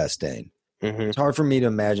Jessica Chastain. Mm-hmm. It's hard for me to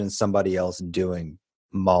imagine somebody else doing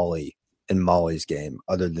Molly in Molly's Game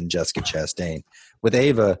other than Jessica Chastain. With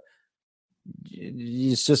Ava,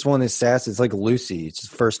 it's just one of the assassins. It's like Lucy. It's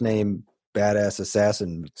just first name badass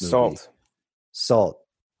assassin movie. Salt.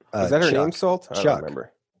 Is that her name? Salt? I don't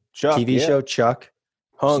remember. Chuck. TV show Chuck.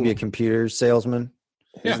 Hung. Used to be a computer salesman.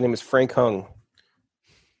 His name is Frank Hung.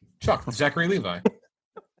 Chuck. Zachary Levi.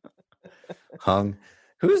 Hung.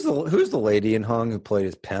 Who's the lady in Hung who played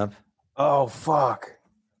his pimp? Oh fuck!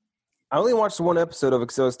 I only watched one episode of it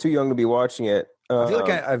because I was too young to be watching it. I feel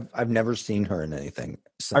like I've never seen her in anything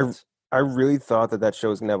since. I really thought that show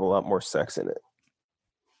was gonna have a lot more sex in it.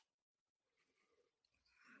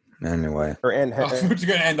 Anyway, we're just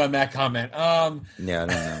gonna end on that comment. Yeah, I don't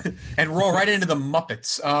know. And roll right into the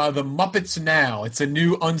Muppets. The Muppets Now. It's a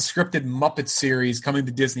new unscripted Muppet series coming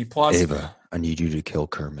to Disney Plus. Ava, I need you to kill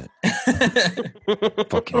Kermit.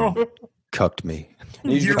 Fucking cucked me.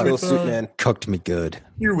 Need you to kill Superman. Cucked me good.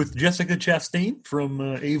 You're with Jessica Chastain from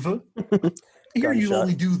Ava. Here you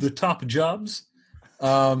only do the top jobs.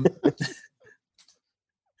 What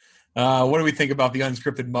do we think about the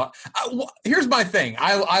unscripted here's my thing.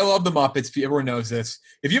 I love the Muppets. Everyone knows this.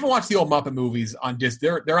 If you haven't watched the old Muppet movies on Disney,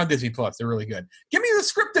 they're on Disney Plus. They're really good. Give me the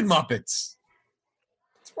scripted Muppets.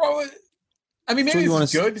 I mean, maybe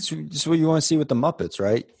it's good. This is what you want to see with the Muppets,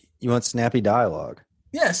 right? You want snappy dialogue.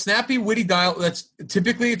 Yeah, snappy, witty dialogue. That's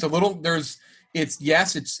typically it's a little.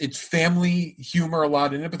 It's family humor a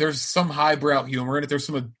lot in it, but there's some highbrow humor in it. There's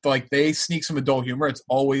some they sneak some adult humor. It's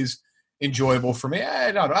always enjoyable for me.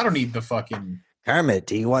 I don't need the fucking Kermit.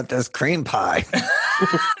 Do you want this cream pie?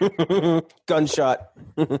 Gunshot.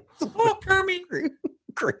 Oh, Kermit,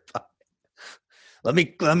 cream pie.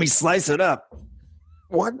 Let me slice it up.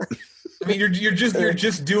 What? I mean, you're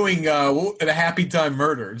just doing the Happy Time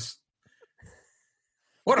Murders.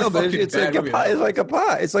 What a fucking it's like a pie. It's like a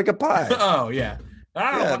pie. It's like a pie. Oh yeah.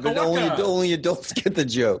 But only adults get the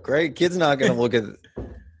joke, right? Kids not going to look at.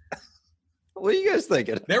 What are you guys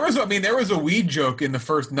thinking? There was a weed joke in the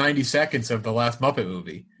first 90 seconds of the last Muppet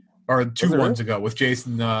movie, or two ones ago with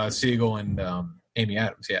Jason Segel and Amy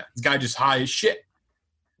Adams. Yeah, this guy just high as shit,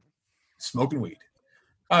 smoking weed.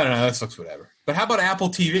 I don't know. That sucks. Whatever. But how about Apple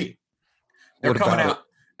TV? They're coming out.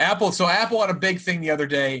 Apple had a big thing the other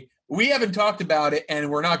day. We haven't talked about it, and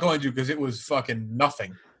we're not going to because it was fucking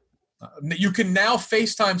nothing. You can now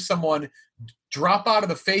FaceTime someone, drop out of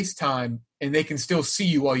the FaceTime, and they can still see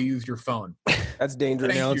you while you use your phone. That's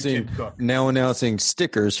dangerous. Now announcing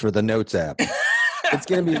stickers for the Notes app. That's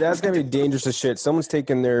gonna be dangerous as shit. Someone's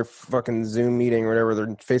taking their fucking Zoom meeting or whatever, they're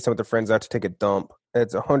FaceTime with their friends out to take a dump.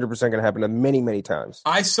 It's 100% gonna happen many, many times.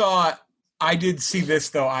 I did see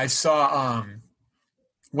this though. I saw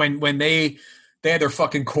when they had their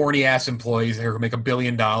fucking corny ass employees. They're gonna make $1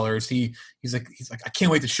 billion. He's like, I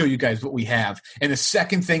can't wait to show you guys what we have. And the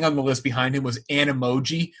second thing on the list behind him was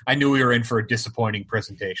Animoji. I knew we were in for a disappointing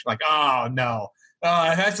presentation. Like, oh no,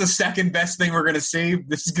 that's the second best thing we're gonna see.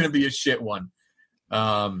 This is gonna be a shit one.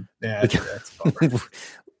 That's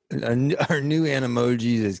Our new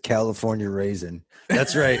Animoji is California Raisin.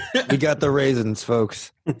 That's right. We got the raisins,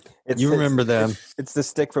 folks. You remember them? It's the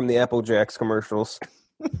stick from the Apple Jacks commercials.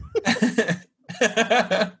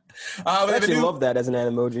 I actually love that as an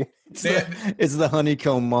Animoji. It's the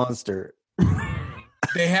honeycomb monster.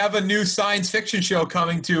 They have a new science fiction show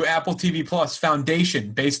coming to Apple TV Plus,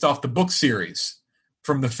 Foundation, based off the book series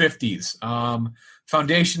from the 50s.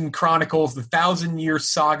 Foundation chronicles the 1,000-year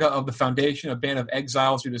saga of the Foundation, a band of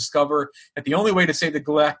exiles who discover that the only way to save the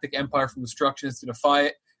Galactic Empire from destruction is to defy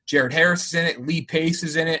it. Jared Harris is in it. Lee Pace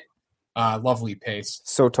is in it. Love Lee Pace.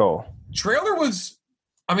 So tall. Trailer was,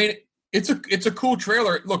 I mean, it's a cool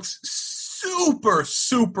trailer. It looks super,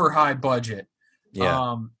 super high budget.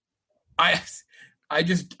 Yeah. I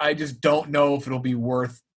just don't know if it'll be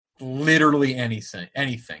worth literally anything.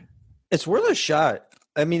 It's worth a shot.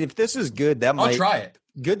 I mean, if this is good, that I'll might try it.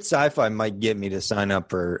 good sci-fi might get me to sign up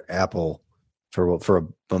for Apple for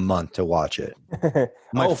a month to watch it.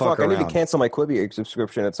 Oh fuck! I need to around. cancel my Quibi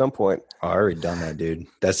subscription at some point. Oh, I already done that, dude.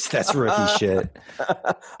 That's rookie shit.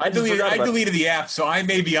 I deleted the app, so I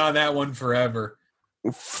may be on that one forever.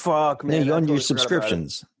 Fuck, man. Man, you I on your totally forgot about it.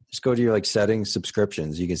 subscriptions. Just go to your settings,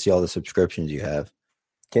 subscriptions. You can see all the subscriptions you have.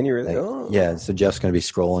 Can you really? Like, Oh. Yeah, so Jeff's gonna be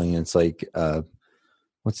scrolling, and it's like,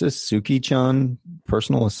 what's this? Suki-chan,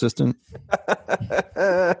 personal assistant.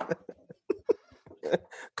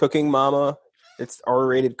 Cooking Mama. It's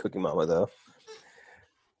R-rated Cooking Mama, though.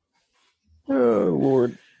 Oh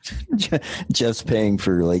Lord. Jeff's paying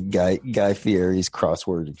for Guy Fieri's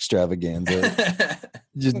crossword extravaganza.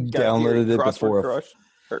 Just downloaded it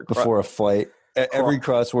before a flight. Every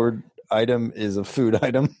crossword item is a food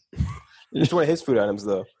item. It's one of his food items,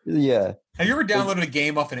 though. Yeah. Have you ever downloaded a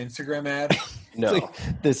game off an Instagram ad? No.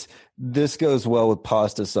 It's like, this goes well with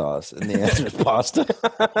pasta sauce, and the answer is pasta.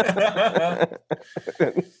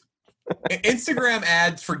 Instagram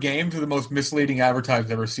ads for games are the most misleading advertisements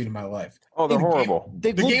I've ever seen in my life. Oh, they're horrible.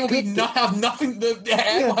 The game will have nothing. The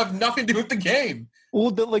ad will have nothing to do with the game. Well,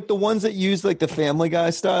 the ones that use the Family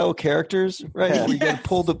Guy style characters, right? Yeah. You got to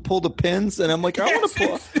pull the pins, and I'm like, I want to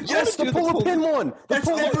pull. Yes, the pull the pin one. The That's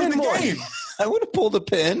pull the never pin the one. game. I want to pull the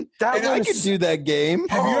pin. That I one could is- do that game.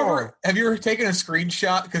 Have you ever taken a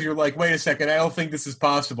screenshot because you're like, wait a second, I don't think this is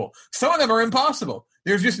possible. Some of them are impossible.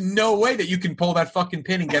 There's just no way that you can pull that fucking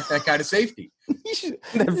pin and get that guy to safety.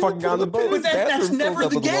 They're fucking got on the boat. But that's never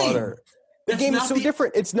the game. The That's game is not so the-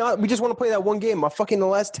 different. It's not. We just want to play that one game. The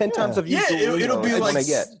last 10 times I've used Yeah, Duolingo, it'll be that's like what I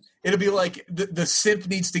get. it'll be like the simp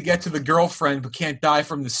needs to get to the girlfriend but can't die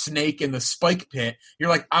from the snake in the spike pit. You're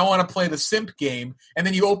like, I want to play the simp game, and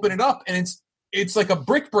then you open it up, and it's like a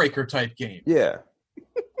brick breaker type game. Yeah.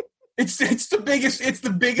 It's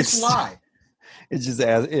the biggest lie. It just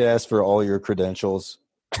it asks for all your credentials.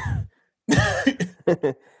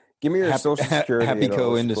 Give me your social security. Happy and I'll Co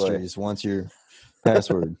play. Industries wants your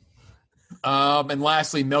password. And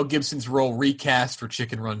lastly, Mel Gibson's role recast for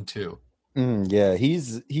Chicken Run 2. Yeah,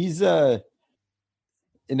 he's he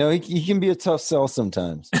can be a tough sell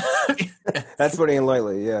sometimes. That's putting it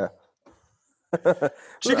lightly. Yeah.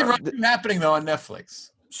 Chicken Run 2 happening though on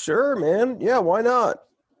Netflix. Sure, man. Yeah, why not?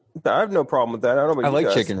 I have no problem with that. I don't know about I you like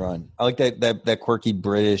guys. Chicken Run. I like that quirky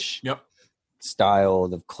British Yep. style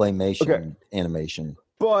of claymation Okay. animation.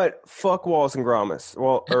 But fuck Wallace and Gromit.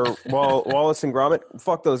 Wallace and Gromit.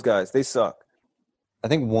 Fuck those guys. They suck. I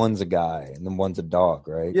think one's a guy and then one's a dog,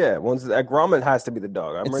 right? Yeah, Gromit has to be the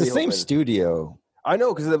dog. I'm it's really the same hoping- studio. I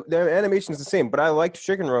know because the animation is the same. But I liked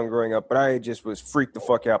Chicken Run growing up. But I just was freaked the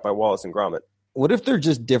fuck out by Wallace and Gromit. What if they're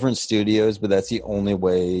just different studios, but that's the only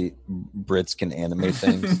way Brits can animate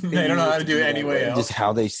things? They don't know how to do it anyway else. Just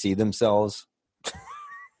how they see themselves.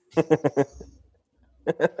 Just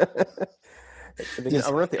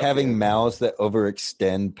I'm gonna have to having update it. mouths that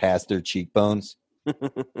overextend past their cheekbones.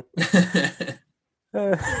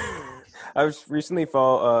 I was recently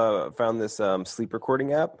found this sleep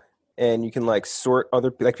recording app, and you can sort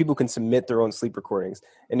people can submit their own sleep recordings,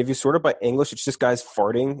 and if you sort it by English, it's just guys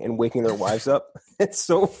farting and waking their wives up. It's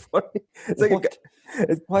so funny. It's like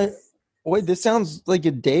What? Wait, this sounds like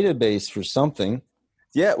a database for something.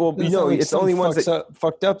 yeah, well, It sounds like it's only something ones that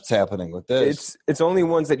fucked up's happening with this. it's only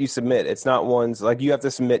ones that you submit. It's not ones you have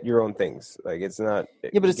to submit your own things. It's not.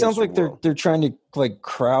 Yeah, but it sounds like against your will. they're trying to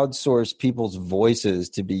crowdsource people's voices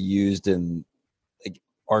to be used in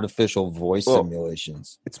artificial voice Well,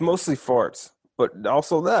 simulations. It's mostly farts, but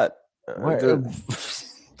also that.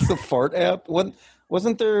 It's a fart app.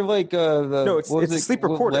 Wasn't there No, it's a sleep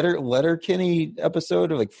recorder. Letterkenny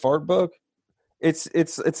episode of Fart Book? It's a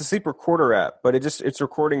sleep recorder app, but it's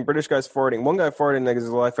recording British guys farting. One guy farted and his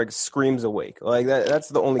life screams awake. That's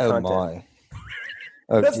the only Oh content. my!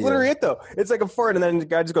 Oh, That's dear. literally it though. It's like a fart and then the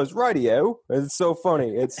guy just goes rightio. It's so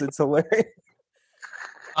funny. It's hilarious.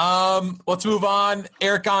 Let's move on.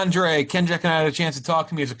 Eric Andre. Kendrick and I had a chance to talk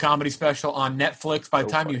to me as a comedy special on Netflix. By the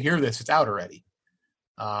time you hear this, it's out already.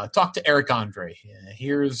 Talk to Eric Andre.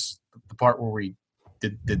 Here's the part where we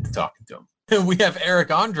did the talking to him. We have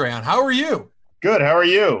Eric Andre on. How are you? Good. How are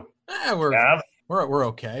you? We're Gav? we're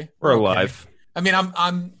okay. We're okay. alive. I mean,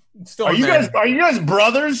 I'm still. Are a you man. guys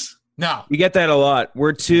brothers? No. We get that a lot.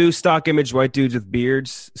 We're two stock image white dudes with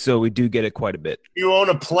beards, so we do get it quite a bit. You own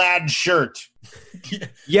a plaid shirt.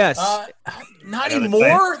 Yes, Not I gotta anymore.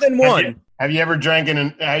 more than one. Have you ever drank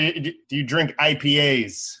do you drink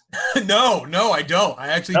IPAs? No, I don't. I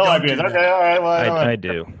actually No don't. IPAs. do that. Okay, all right. Well, I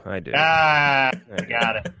do. I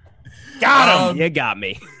got it. Got him. You got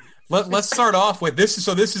me. Let's start off with this.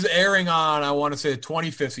 So this is airing on, I want to say the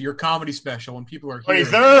 25th, so your comedy special when people are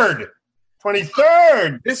here.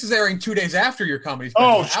 23rd. This is airing 2 days after your comedy special.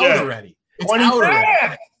 Oh, It's shit. out already. It's out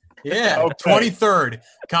already. Yeah, Okay. 23rd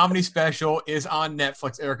comedy special is on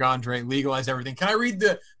Netflix. Eric Andre, Legalize Everything. Can I read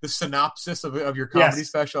the synopsis of your comedy Yes.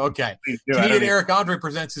 special? Okay. Please do. Comedian Eric Andre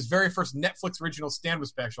presents his very first Netflix original stand-up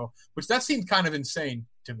special, which that seemed kind of insane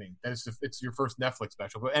to me. That it's your first Netflix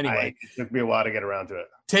special. But anyway, It took me a while to get around to it.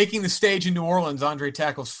 taking the stage in New Orleans, Andre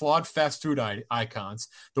tackles flawed fast food icons,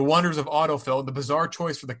 the wonders of autofill, and the bizarre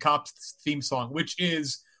choice for the Cops theme song, which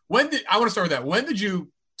is I want to start with that. When did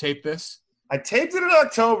you tape this? I taped it in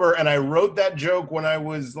October, and I wrote that joke when I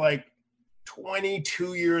was like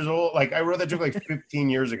 22 years old. Like, I wrote that joke like 15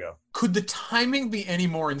 years ago. Could the timing be any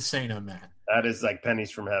more insane on that? That is like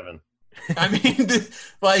pennies from heaven. I mean,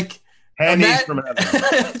 like, Pennies from heaven.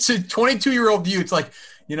 it's a 22-year-old you. It's like,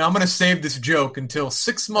 I'm going to save this joke until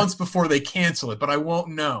 6 months before they cancel it, but I won't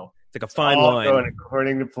know. It's like a fine All line. going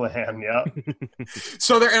according to plan. Yeah.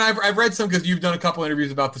 So there, and I've read some because you've done a couple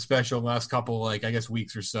interviews about the special in the last couple, like, I guess,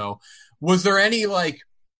 weeks or so. Was there any, like,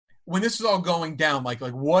 when this is all going down, like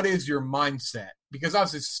what is your mindset? Because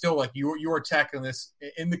obviously it's still like you're tackling this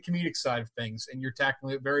in the comedic side of things and you're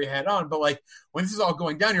tackling it very head on. But like when this is all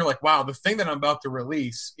going down, you're like, wow, the thing that I'm about to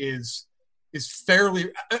release is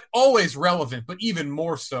fairly always relevant, but even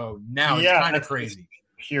more so now. Yeah, it's kind of that's crazy.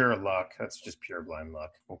 Pure luck. That's just pure blind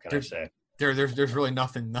luck. What can I say? There's really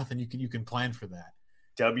nothing you can plan for that.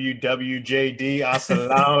 WWJD.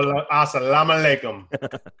 Assalamu alaikum.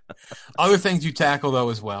 Other things you tackle, though,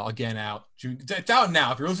 as well. Again, out. It's out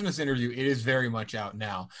now. If you're listening to this interview, it is very much out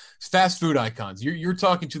now. It's fast food icons. You're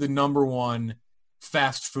talking to the number one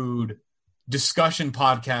fast food discussion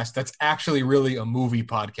podcast that's actually really a movie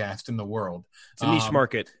podcast in the world. It's a niche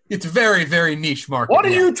market. It's a very, very niche market. What are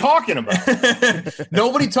you talking about?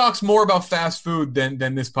 Nobody talks more about fast food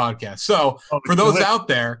than this podcast. So for those out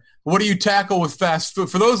there, what do you tackle with fast food?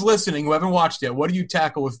 For those listening who haven't watched yet, what do you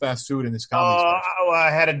tackle with fast food in this comedy special?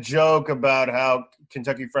 I had a joke about how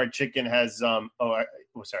Kentucky Fried Chicken has sorry.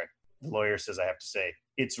 The lawyer says I have to say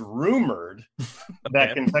it's rumored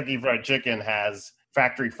that Kentucky Fried Chicken has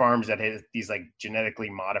factory farms that have these like genetically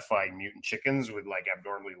modified mutant chickens with like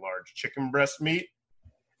abnormally large chicken breast meat.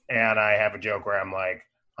 And I have a joke where I'm like,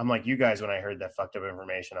 you guys, when I heard that fucked up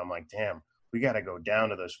information, I'm like, damn, we got to go down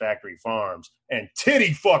to those factory farms and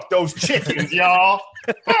titty fuck those chickens, y'all.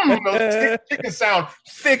 Those chickens sound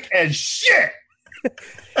thick as shit.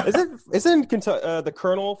 Isn't the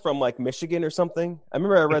Colonel from like Michigan or something? I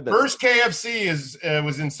remember I read that. First KFC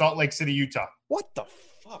was in Salt Lake City, Utah. What the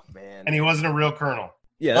fuck, man? And he wasn't a real colonel.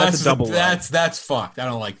 Yeah, that's a double lie. That's fucked. I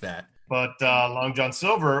don't like that. But Long John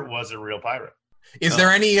Silver was a real pirate. Is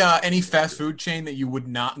there any fast food chain that you would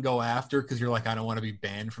not go after because you're like, I don't want to be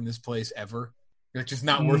banned from this place ever? It's just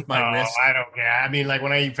not worth my risk. I don't care. I mean, like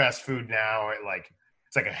when I eat fast food now,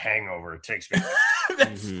 it's like a hangover. It takes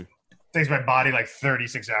me takes my body like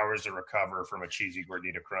 36 hours to recover from a cheesy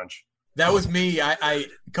gordita crunch. That was me. I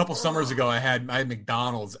a couple summers ago, I had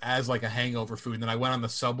McDonald's as like a hangover food, and then I went on the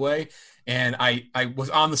subway, and I was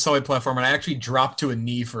on the subway platform, and I actually dropped to a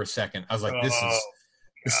knee for a second. I was like, this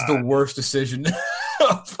is the worst decision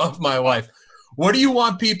of my life. What do you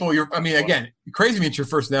want people? Again, Crazy Meat's your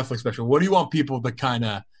first Netflix special. What do you want people to kind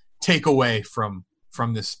of take away from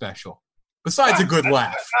this special? Besides a good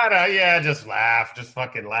laugh. Just laugh. Just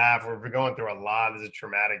fucking laugh. We're going through a lot. This is a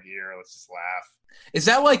traumatic year. Let's just laugh. Is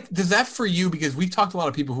that like, does that for you, because we've talked to a lot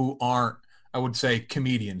of people who aren't, I would say,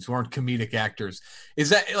 comedians, who aren't comedic actors. Is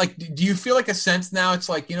that like, do you feel like a sense now it's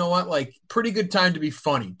like, you know what, like pretty good time to be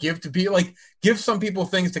funny. Give some people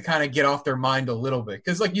things to kind of get off their mind a little bit.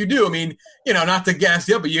 Cause like you do, I mean, not to gas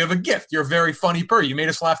you up, but you have a gift. You're a very funny person. You made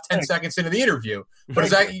us laugh 10 seconds into the interview. But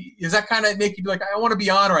does that kind of make you be like, I want to be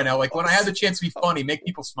on right now? Like when I have the chance to be funny, make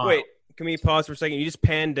people smile. Wait. Can we pause for a second? You just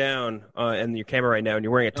panned down in your camera right now, and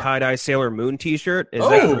you're wearing a tie-dye Sailor Moon T-shirt.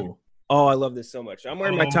 Oh, I love this so much. I'm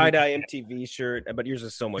wearing my tie-dye MTV shirt, but yours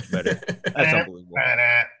is so much better. That's unbelievable.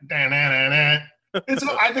 I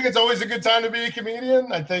think it's always a good time to be a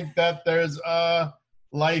comedian. I think that there's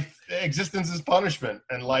existence is punishment,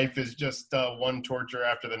 and life is just one torture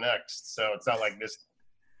after the next. So it's not like this.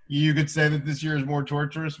 You could say that this year is more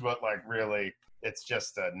torturous, but like really, it's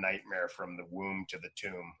just a nightmare from the womb to the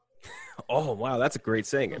tomb. Oh, wow. That's a great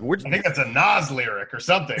saying. I think that's a Nas lyric or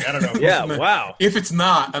something. I don't know. Yeah, wow. If it's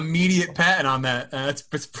not, immediate patent on that.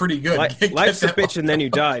 It's pretty good. Life's a bitch and then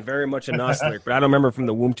you die. Very much a Nas lyric, but I don't remember from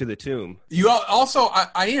the womb to the tomb. You also,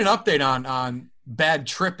 I need an update on Bad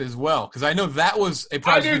Trip as well, because I know that was a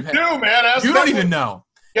project. I do too, man. You don't even know.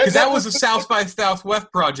 Because that was a South by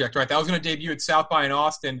Southwest project, right? That was going to debut at South by in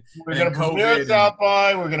Austin. We're going to premiere at South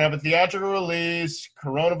by. We're going to have a theatrical release.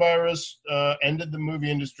 Coronavirus ended the movie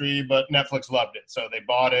industry, but Netflix loved it. So they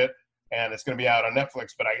bought it, and it's going to be out on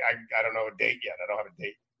Netflix, but I don't know a date yet. I don't have a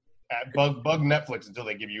date. Bug Netflix until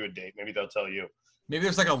they give you a date. Maybe they'll tell you. Maybe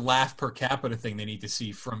there's like a laugh per capita thing they need to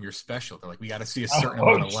see from your special. They're like, we got to see a certain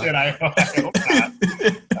amount of shit, I hope not.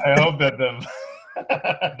 I hope that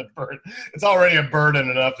the burden. It's already a burden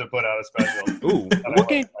enough to put out a special. Ooh,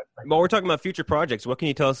 while we're talking about future projects, what can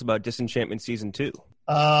you tell us about Disenchantment Season 2?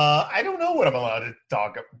 I don't know what I'm allowed to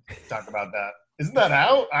talk about that. Isn't that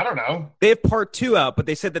out? I don't know. They have part 2 out, but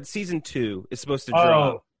they said that Season 2 is supposed to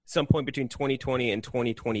drop some point between 2020 and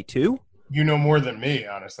 2022. You know more than me,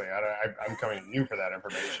 honestly. I'm coming to you for that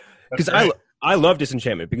information. Because I love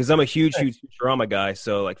Disenchantment because I'm a huge Futurama guy.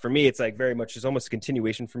 So like for me, it's like very much it's almost a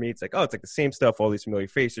continuation for me. It's like, oh, it's like the same stuff, all these familiar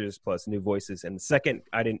faces plus new voices. And the second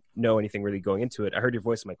I didn't know anything really going into it, I heard your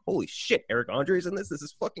voice. I'm like, holy shit, Eric Andre's in this. This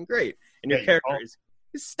is fucking great. And your character is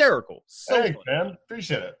hysterical. So thanks, man.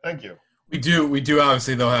 Appreciate it. Thank you. We do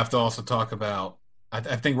obviously though have to also talk about. I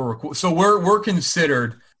think we're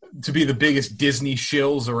considered to be the biggest Disney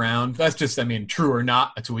shills around. That's just, true or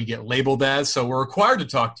not, that's what we get labeled as. So we're required to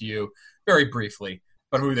talk to you very briefly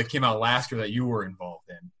about a movie that came out last year that you were involved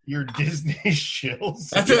in. You're Disney shills?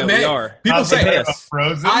 That's what we are. People say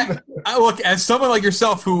Frozen. I look, as someone like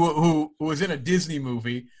yourself who was in a Disney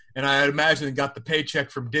movie, and I imagine got the paycheck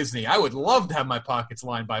from Disney, I would love to have my pockets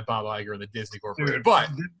lined by Bob Iger and the Disney Corporation. Dude, but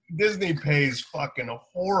Disney pays fucking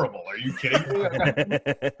horrible. Are you kidding me?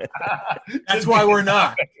 That's why we're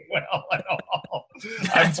not. Well, at all.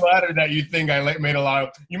 I'm flattered that you think I made a lot of.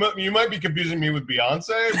 You might be confusing me with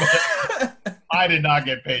Beyonce, but I did not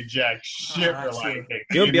get paid jack shit for Lion King.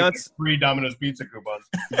 You and Beyonce, free Domino's pizza coupons.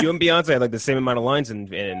 You and Beyonce had like the same amount of lines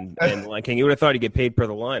in Lion King. You would have thought you get paid per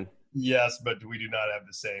the line. Yes, but we do not have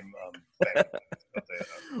the same.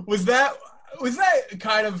 Was that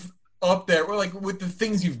kind of up there? Or like with the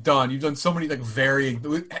things you've done so many like varying.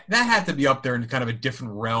 That had to be up there in kind of a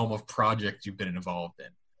different realm of projects you've been involved in,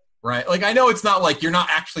 right? Like I know it's not like you're not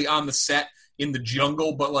actually on the set in the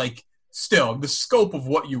jungle, but like still the scope of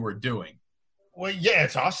what you were doing. Well, yeah,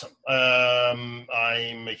 it's awesome. I'm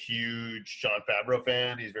a huge Jon Favreau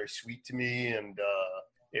fan. He's very sweet to me, and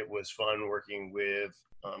it was fun working with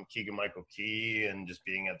Keegan-Michael Key and just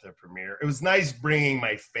being at the premiere. It was nice bringing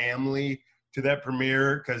my family to that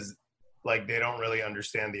premiere because like they don't really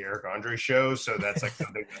understand the Eric Andre show, so that's like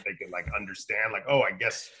something that they can like understand. Like, oh, I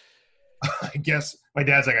guess my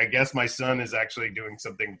dad's like, I guess my son is actually doing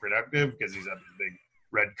something productive because he's at this big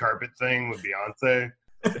red carpet thing with Beyonce.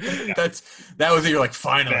 Yeah. That was it. You're like,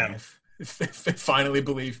 finally, finally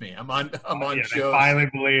believe me. I'm on shows.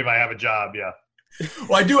 Finally believe I have a job. Yeah.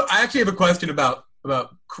 Well, I actually have a question about.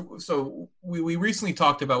 So we recently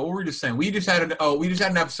talked about what we were just saying. We just had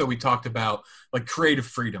an episode we talked about like creative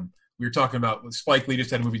freedom. We were talking about Spike Lee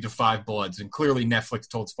just had a movie, Five Bloods, and clearly Netflix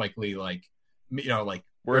told Spike Lee like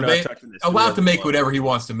we're not touching this. Allowed to make whatever he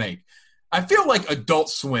wants to make. I feel like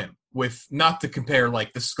Adult Swim, with not to compare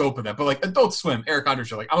like the scope of that, but like Adult Swim, Eric Andre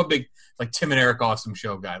show. Like I'm a big like Tim and Eric Awesome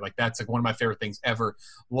Show guy. Like that's like one of my favorite things ever.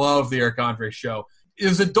 Love the Eric Andre show.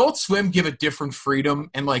 Does Adult Swim give a different freedom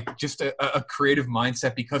and like just a creative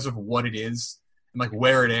mindset because of what it is and like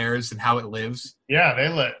where it airs and how it lives? Yeah,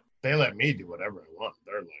 they let me do whatever I want.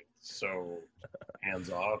 They're like so hands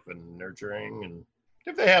off and nurturing, and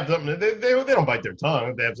if they have something, they don't bite their tongue.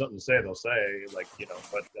 If they have something to say, they'll say, like,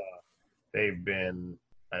 But they've been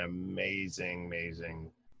an amazing,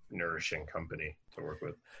 nourishing company to work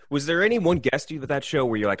with. Was there any one guest with that show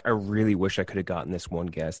where you're like, I really wish I could have gotten this one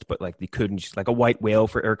guest, but like you couldn't, just like a white whale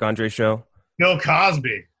for Eric Andre's show? Bill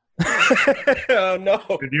Cosby. Oh no!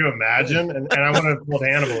 Could you imagine? And I wouldn't have pulled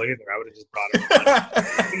Hannibal either. I would have just brought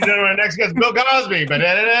him. My next guest, Bill Cosby.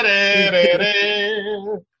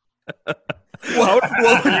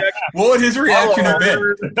 What would his reaction have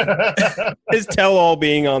been? His tell-all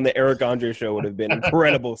being on the Eric Andre show would have been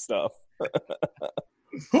incredible stuff.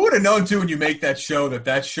 Who would have known too when you make that show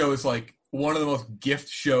that show is like one of the most gift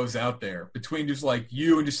shows out there between just like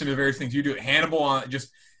you and just some of the various things you do. Hannibal on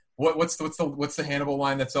just what's the Hannibal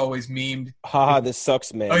line that's always memed? Haha, this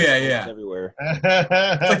sucks, man. Oh yeah. Everywhere.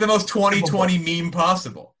 It's like the most 2020 meme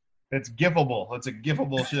possible. It's gifable. It's a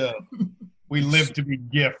gifable show. We live to be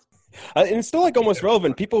gift. And it's still like almost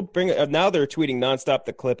relevant. People bring now they're tweeting nonstop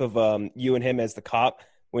the clip of you and him as the cop.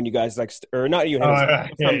 When you guys or not you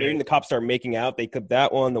and him, the cops start making out, they clip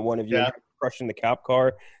that one, the one of you crushing the cop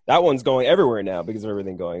car. That one's going everywhere now because of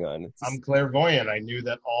everything going on. I'm clairvoyant. I knew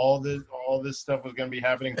that all this stuff was going to be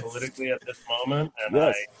happening politically at this moment, and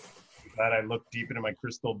I glad I looked deep into my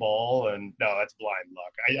crystal ball, and no, that's blind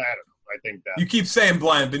luck. I don't know. I think that You keep saying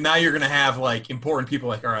blind, but now you're going to have like important people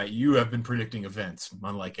like, all right, you have been predicting events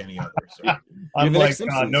unlike any other. So. I'm the like next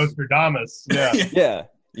Simpsons. Nostradamus. Yeah, Yeah,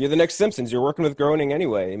 you're the next Simpsons. You're working with Groening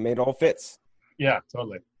anyway. It all fits. yeah,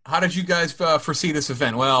 totally. How did you guys foresee this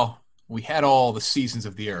event? Well, we had all the seasons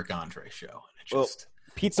of the Eric Andre show. And it Well, just,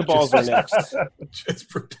 Pizza balls are next. just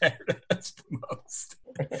prepared us the most.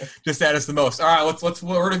 Just add us the most. All right,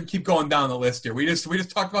 we're gonna keep going down the list here. We just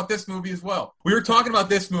talked about this movie as well. We were talking about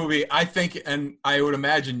this movie, I think, and I would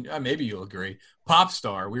imagine maybe you'll agree. Pop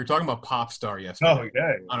Star. We were talking about Pop Star yesterday. Oh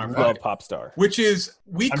yeah, on our Love podcast, Pop Star. which is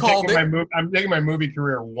I'm taking my movie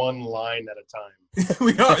career one line at a time.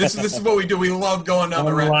 we are. This is what we do. We love going down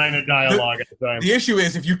the One road. line of dialogue at a time. The issue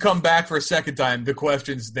is if you come back for a second time, the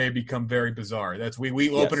questions they become very bizarre. That's we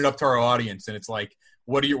open it up to our audience, and it's like,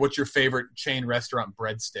 what's your favorite chain restaurant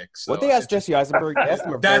breadsticks? So What they asked Jesse Eisenberg? They asked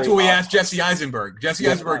him a that's very what we odd asked Jesse Eisenberg. Jesse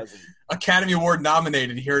Eisenberg, Academy Award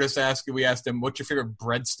nominated. He heard us ask. We asked him, "What's your favorite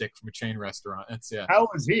breadstick from a chain restaurant?" That's How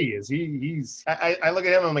is he? Is he? He's. I look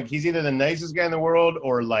at him and I'm like, he's either the nicest guy in the world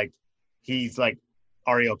or like he's like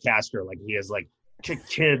Ariel Castro. Like he has like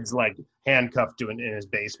kids like handcuffed to in his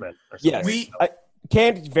basement. Or something. Yes, I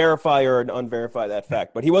can't verify or unverify that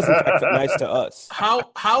fact, but he was in fact nice to us.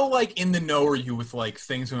 How like in the know are you with like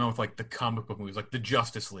things going on with like the comic book movies, like the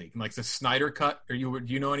Justice League, and like the Snyder Cut? Do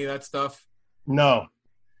you know any of that stuff? No.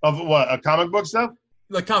 Of what? A comic book stuff?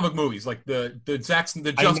 Like comic movies, like the Zack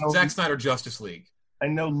Snyder Justice League. I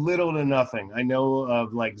know little to nothing. I know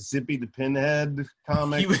of like Zippy the Pinhead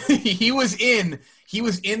comic. He was in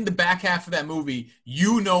the back half of that movie.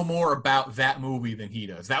 You know more about that movie than he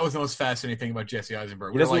does. That was the most fascinating thing about Jesse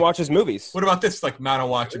Eisenberg. He doesn't watch his movies. What about this? Like, I don't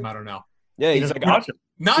watch him. I don't know. Yeah, He he's doesn't like, watch it.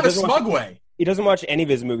 Not a smug way. he doesn't watch any of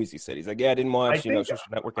his movies. He said he's like, yeah, I didn't watch I think- Social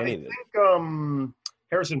Network, any of it. I think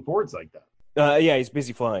Harrison Ford's like that. Yeah, he's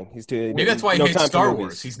busy flying. He's too. Maybe that's why he no hates time for Star movies.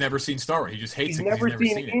 Wars. He's never seen Star Wars. He just hates He's it 'cause never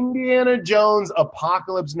seen it. Indiana Jones,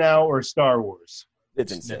 Apocalypse Now, or Star Wars.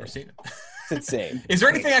 It's He's insane. never seen it. It's insane. Is there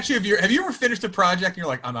anything actually? Have you ever finished a project and you're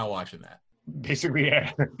like, I'm not watching that? Basically,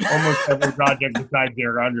 yeah. Almost every project besides the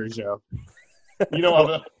Eric Andre show. You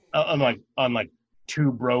know, on like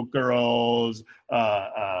Two Broke Girls,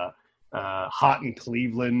 Hot in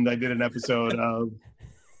Cleveland. I did an episode of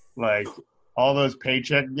like all those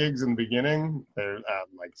paycheck gigs in the beginning. They're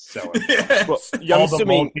like so. Well, All I'm the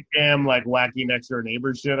assuming multicam like wacky next door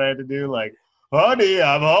neighbor shit I had to do, like, honey,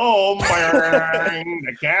 I'm home.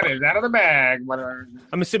 The cat is out of the bag.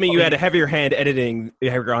 I'm assuming you had a heavier hand editing the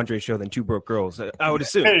Eric Andre show than Two Broke Girls. I would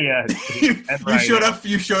assume. Yeah, you showed up.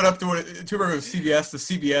 You showed up to the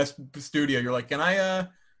CBS studio. You're like, can I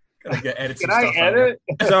get edit some Can I stuff out of edit?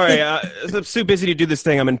 Sorry, I'm too busy to do this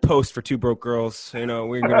thing. I'm in post for Two Broke Girls. You know,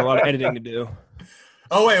 we're got a lot of editing to do.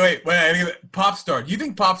 Oh wait! Pop Star. Do you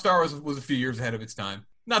think Pop Star was a few years ahead of its time?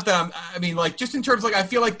 Not that I mean, like, just in terms, like, I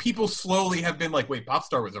feel like people slowly have been like, wait, Pop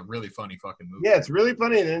Star was a really funny fucking movie. Yeah, it's really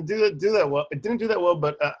funny. It didn't do that well. It didn't do that well,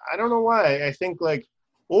 but I don't know why. I think like,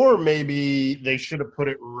 or maybe they should have put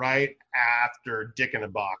it right after Dick in a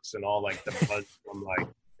Box and all like the buzz from like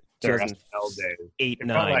their SNL days. 8, It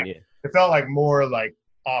 9. felt like- Yeah. It felt like more like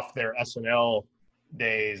off their SNL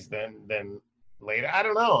days than later. I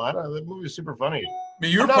don't know. The movie was super funny. I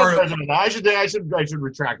mean, you're I'm not part a of. president. I should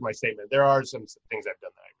retract my statement. There are some things I've done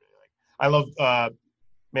that I really like. I love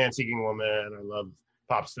Man Seeking Woman. I love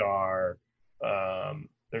Pop Star.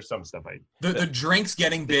 There's some stuff The drinks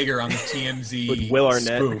getting bigger on the TMZ With Will Arnett.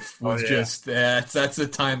 spoof was Oh, yeah. just that's a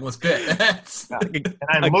timeless bit. and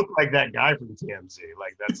I look like that guy from TMZ.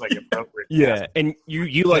 Like that's like appropriate. Yeah, and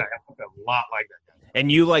you like, I look a lot like that guy. and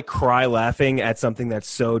you like cry laughing at something that's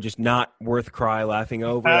so just not worth cry laughing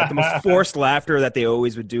over. Like the most forced laughter that they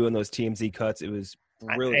always would do in those TMZ cuts. It was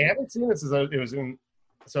I brilliant. haven't seen it since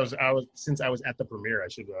I was at the premiere. I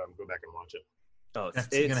should go back and watch it. Oh, That's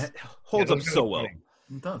it gonna- holds Yeah, up those so are well. funny.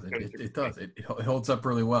 It does. It does. It holds up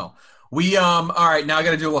really well. We all right. Now I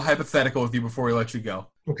got to do a little hypothetical with you before we let you go.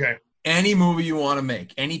 Okay. Any movie you want to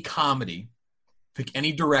make, any comedy, pick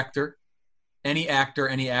any director, any actor,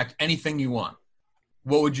 anything you want.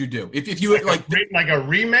 What would you do if you like a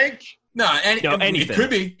remake? No, anything. It could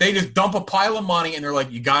be. They just dump a pile of money and they're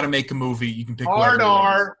like, you got to make a movie. You can pick Hard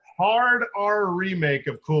whatever you want. R remake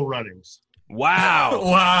of Cool Runnings. Wow,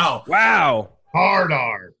 Wow. wow. Hard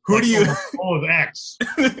R. Who do you- Full of X.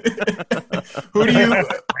 Who do you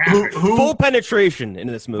who Full penetration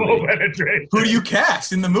into this Full movie. penetration. who do you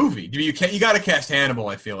cast in the movie? You got to cast Hannibal,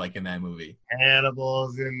 I feel like, in that movie.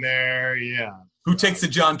 Hannibal's in there. Yeah. Who takes the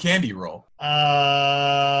John Candy role?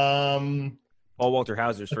 Paul Walter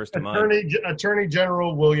Hauser's first to mind. Attorney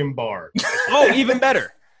General William Barr. Oh, even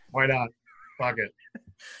better. Why not? Fuck it.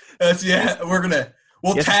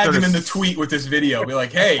 We'll Yes, tag sort him of- in the tweet with this video. Be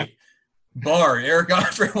like, hey, Barr, Eric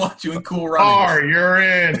Andre wants you in Cool Runnings. Barr, you're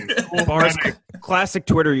in. Cool Barr's running. classic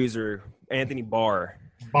Twitter user, Anthony Barr.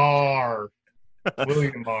 Barr.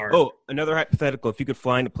 William Barr. Oh, another hypothetical. If you could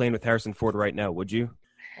fly in a plane with Harrison Ford right now, would you?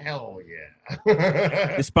 Hell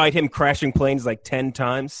yeah. Despite him crashing planes like 10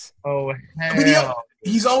 times. Oh, But hell.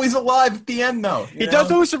 he's always alive at the end, though. He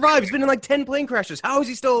does always survive. He's been in like 10 plane crashes. How is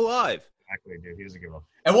he still alive? Exactly, dude. He doesn't give a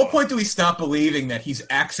At what point do we stop believing that he's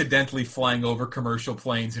accidentally flying over commercial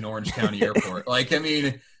planes in Orange County Airport? Like, I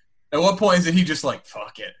mean, at what point is it he just like,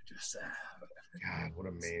 fuck it, just God, what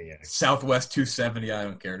a maniac. Southwest 270? I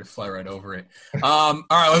don't care, just fly right over it. All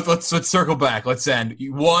right, let's circle back. Let's end.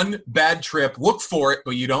 One bad trip. Look for it,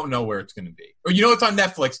 but you don't know where it's going to be, or you know it's on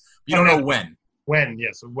Netflix, but you don't know when. When?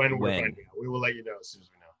 Yes, when we're When. finding out. We will let you know as soon as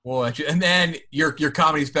we know. We'll let you. And then your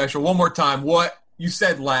comedy special. One more time. What you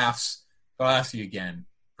said laughs. I'll ask you again.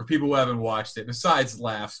 For people who haven't watched it, besides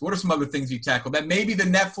laughs, what are some other things you tackled that maybe the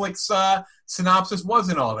Netflix synopsis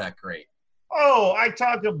wasn't all that great? Oh, I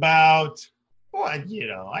talked about, well, I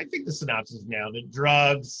think the synopsis nailed it.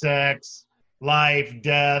 Drugs, sex, life,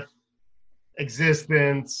 death,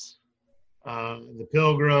 existence, the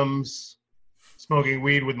Pilgrims, smoking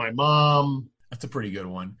weed with my mom. That's a pretty good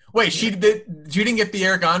one. Wait, you didn't get the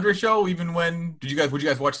Eric Andre show even when would you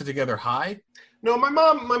guys watch it together high? No, my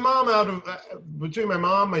mom out of, between my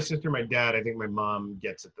mom, my sister, my dad, I think my mom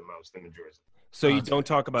gets it the most and enjoys it. So you don't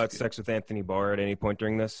talk about sex with Anthony Barr at any point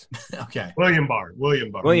during this? Okay. William Barr.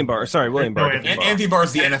 William Barr. Sorry, William Barr. Anthony Barr. Anthony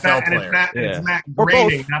Barr's the NFL And player. it's Yeah. Matt Or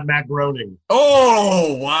Groening, both. not Matt Groening.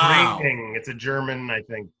 Oh, wow. Groening. It's a German, I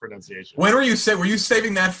think, pronunciation. When were you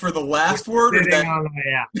saving that for the last word? Or Sitting that on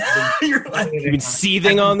yeah. you're like You've been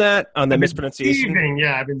seething on that mispronunciation? Seething,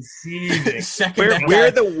 yeah, I've been seething. second We're, that we're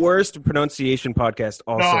guy- the worst pronunciation podcast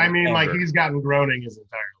also. No, I mean, like, ever. he's gotten groaning his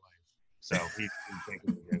entire life. So he's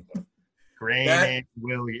thinking of it. Groening,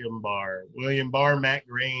 William Barr, Matt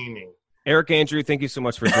Groening. Eric Andrew, thank you so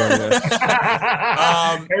much for joining us.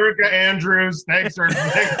 Erica Andrews, thanks for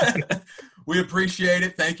We appreciate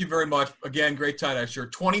it. Thank you very much. Again, great tie-dye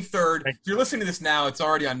shirt. 23rd. If you're listening to this now, it's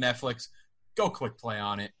already on Netflix. Go click play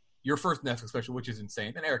on it. Your first Netflix special, which is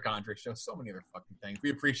insane. And Eric Andre show. So many other fucking things. We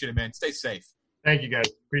appreciate it, man. Stay safe. Thank you, guys.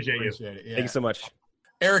 Appreciate you. Appreciate it. Yeah. Thank you so much.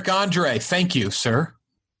 Eric Andre, thank you, sir.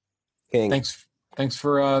 King. Thanks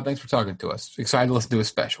for talking to us. Excited to listen to his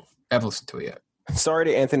special. Haven't listened to it yet. Sorry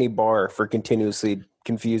to Anthony Barr for continuously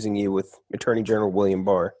confusing you with Attorney General William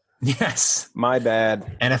Barr. Yes. My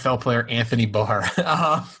bad. NFL player Anthony Barr.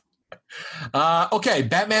 Okay,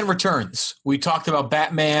 Batman Returns. We talked about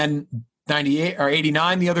Batman 98 or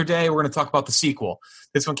 89 the other day. We're going to talk about the sequel.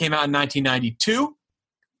 This one came out in 1992.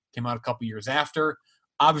 Came out a couple years after.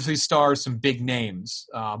 Obviously stars some big names.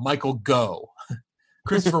 Michael Gough,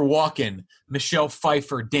 Christopher Walken, Michelle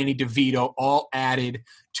Pfeiffer, Danny DeVito, all added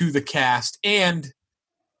to the cast. And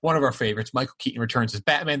one of our favorites, Michael Keaton, returns as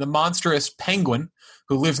Batman. The monstrous penguin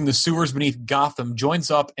who lives in the sewers beneath Gotham joins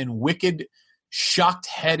up and wicked,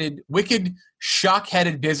 shock-headed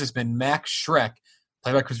businessman Max Schreck,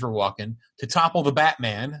 played by Christopher Walken, to topple the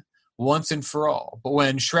Batman once and for all. But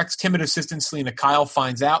when Shrek's timid assistant Selena Kyle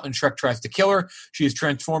finds out and Shrek tries to kill her, she is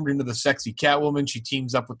transformed into the sexy Catwoman. She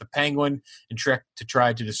teams up with the Penguin and Shrek to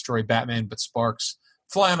try to destroy Batman, but sparks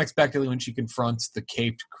fly unexpectedly when she confronts the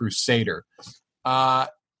Caped Crusader.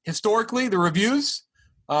 Historically, the reviews,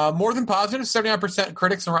 more than positive, 79%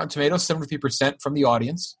 critics on Rotten Tomatoes, 73% from the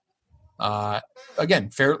audience. Again,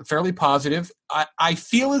 fairly positive. I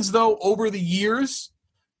feel as though over the years,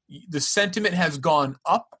 the sentiment has gone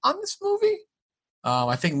up on this movie.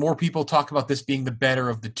 I think more people talk about this being the better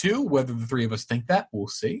of the two. Whether the three of us think that, we'll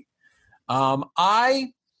see.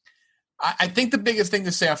 I think the biggest thing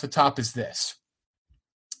to say off the top is this.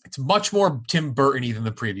 It's much more Tim Burton-y than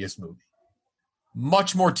the previous movie.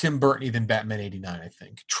 Much more Tim Burton-y than Batman 89, I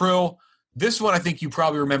think. Trill, this one I think you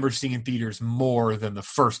probably remember seeing in theaters more than the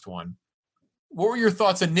first one. What were your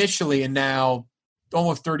thoughts initially, and now,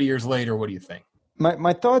 almost 30 years later, what do you think?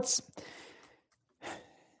 My thoughts,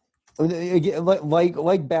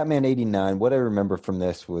 like Batman 89, what I remember from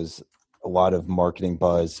this was a lot of marketing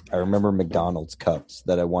buzz. I remember McDonald's cups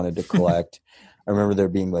that I wanted to collect. I remember there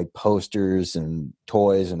being like posters and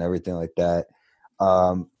toys and everything like that.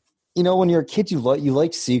 When you're a kid, you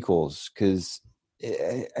like sequels because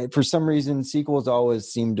for some reason sequels always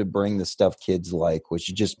seem to bring the stuff kids like, which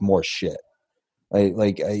is just more shit. I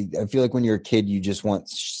feel like when you're a kid, you just want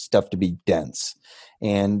stuff to be dense.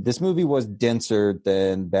 And this movie was denser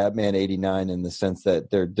than Batman 89 in the sense that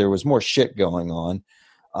there was more shit going on.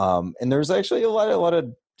 And there was actually a lot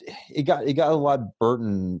of it got a lot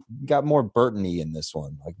got more Burton-y in this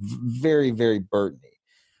one, like very, very Burton-y.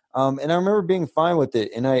 And I remember being fine with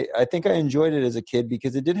it, and I think I enjoyed it as a kid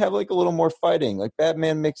because it did have like a little more fighting. Like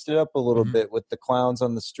Batman mixed it up a little bit with the clowns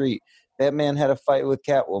on the street. Batman had a fight with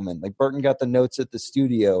Catwoman. Like Burton got the notes at the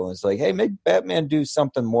studio and was like, "Hey, make Batman do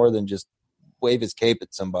something more than just wave his cape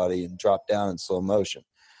at somebody and drop down in slow motion."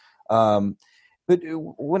 But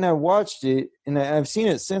when I watched it, and I've seen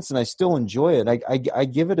it since, and I still enjoy it, I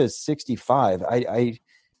give it a 65.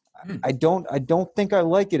 I don't think I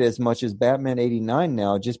like it as much as Batman 89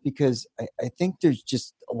 now, just because I think there's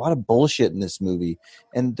just a lot of bullshit in this movie.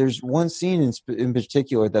 And there's one scene in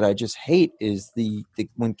particular that I just hate is the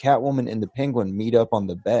when Catwoman and the Penguin meet up on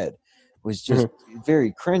the bed. Was just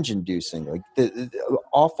very cringe-inducing, like the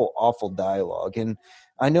awful dialogue. And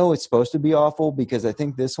I know it's supposed to be awful because I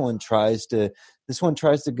think this one tries to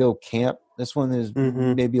go camp. This one is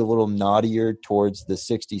maybe a little naughtier towards the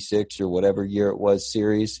 66 or whatever year it was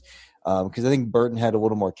series, because I think Burton had a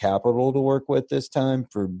little more capital to work with this time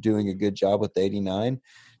for doing a good job with 89.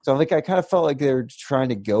 So I kind of felt like they were trying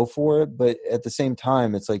to go for it, but at the same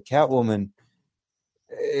time, it's like Catwoman.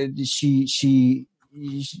 She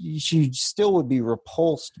still would be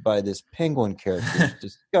repulsed by this Penguin character. It's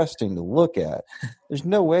disgusting to look at. There's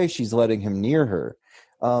no way she's letting him near her.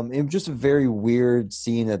 It was just a very weird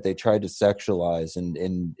scene that they tried to sexualize,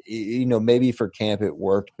 and you know, maybe for camp it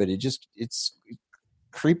worked, but it's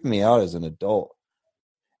creeping me out as an adult.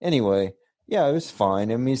 Anyway, yeah, it was fine.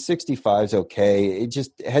 I mean, 65 is okay. It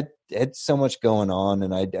just had so much going on,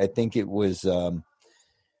 and I think it was.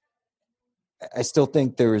 I still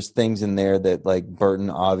think there was things in there that like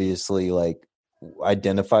Burton obviously like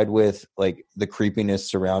identified with, like the creepiness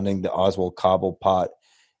surrounding the Oswald Cobblepot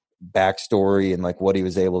backstory and like what he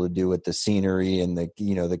was able to do with the scenery and the,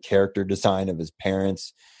 you know, the character design of his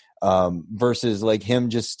parents, versus like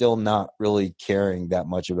him just still not really caring that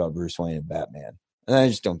much about Bruce Wayne and Batman. And I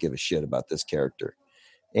just don't give a shit about this character.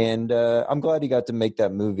 And I'm glad he got to make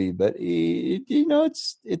that movie, but you know,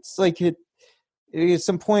 it's like at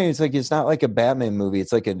some point, it's like it's not like a Batman movie.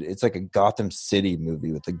 It's like a Gotham City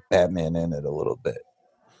movie with like Batman in it a little bit,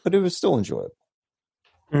 but it was still enjoyable.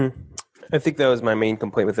 I think that was my main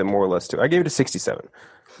complaint with it, more or less too. I gave it a 67, a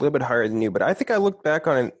little bit higher than you, but I think I looked back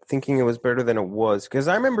on it thinking it was better than it was because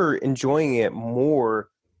I remember enjoying it more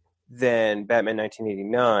than Batman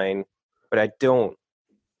 1989, but I don't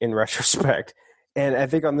in retrospect. And I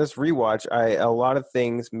think on this rewatch, a lot of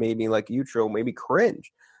things made me like Utro, made me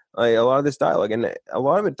cringe. A lot of this dialogue, and a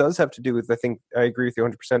lot of it does have to do with, I think I agree with you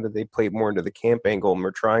 100% that they played more into the camp angle and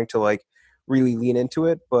were trying to like really lean into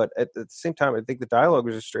it. But at the same time, I think the dialogue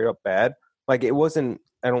was just straight up bad. Like it wasn't,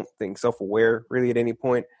 I don't think, self-aware really at any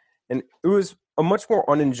point. And it was a much more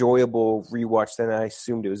unenjoyable rewatch than I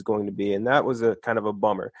assumed it was going to be. And that was a kind of a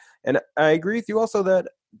bummer. And I agree with you also that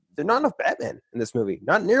there's not enough Batman in this movie.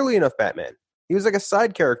 Not nearly enough Batman. He was like a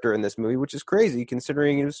side character in this movie, which is crazy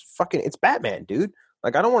considering it's Batman, dude.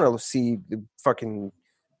 Like, I don't want to see the fucking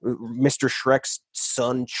Mr. Shrek's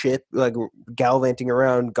son Chip, like, gallivanting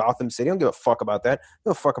around Gotham City. I don't give a fuck about that. I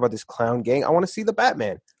don't give a fuck about this clown gang. I want to see the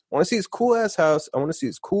Batman. I want to see his cool-ass house. I want to see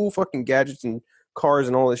his cool fucking gadgets and cars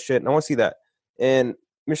and all this shit, and I want to see that. And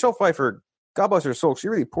Michelle Pfeiffer, God bless her soul, she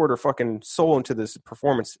really poured her fucking soul into this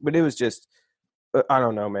performance. But it was just, I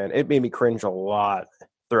don't know, man. It made me cringe a lot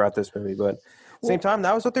throughout this movie. But at the same time,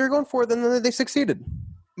 that was what they were going for. Then they succeeded.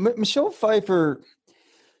 Michelle Pfeiffer...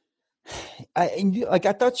 I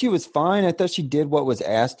thought she was fine. I thought she did what was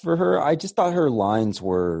asked for her. I just thought her lines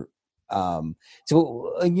were both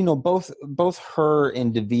her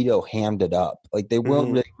and DeVito hammed it up. Like they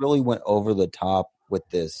really went over the top with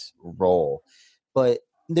this role, but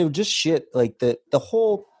they were just shit. Like the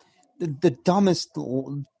dumbest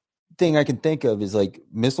thing I can think of is like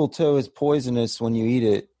mistletoe is poisonous when you eat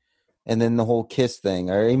it. And then the whole kiss thing,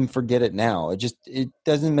 I even forget it now. It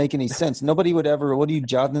doesn't make any sense. Nobody would ever. What do you,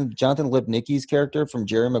 Jonathan Lipnicki's character from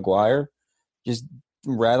Jerry Maguire, just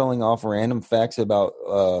rattling off random facts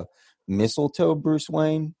about mistletoe, Bruce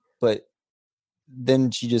Wayne, but then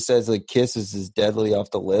she just says like kisses is deadly off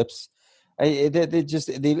the lips. They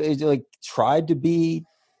like tried to be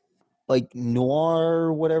like noir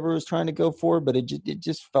or whatever it was trying to go for, but it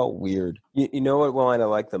just felt weird. You know what line I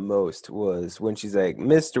liked the most was when she's like,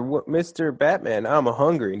 Mr. Batman, I'm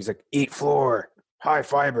hungry. And he's like, eat floor, high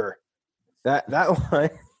fiber. That line,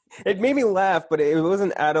 it made me laugh, but it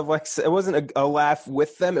wasn't out of like, it wasn't a laugh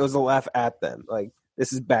with them. It was a laugh at them. Like,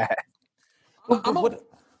 this is bad. I'm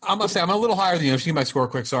gonna say I'm a little higher than you. I'm just getting my score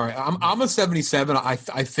quick. Sorry. I'm a 77. I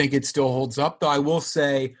think it still holds up, though. I will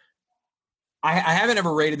say I haven't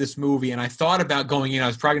ever rated this movie, and I thought about going in. I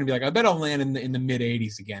was probably going to be like, I bet I'll land in the mid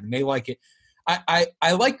 80s again. And they like it. I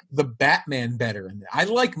like the Batman better. And I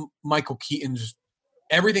like Michael Keaton's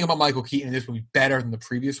everything about Michael Keaton in this movie better than the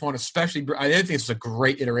previous one. Especially, I think this is a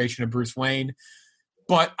great iteration of Bruce Wayne.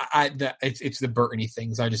 But it's the Burton-y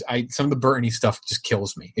things. Some of the Burton-y stuff just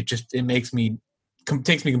kills me. It takes me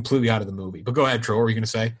completely out of the movie. But go ahead, Troy. What were you going to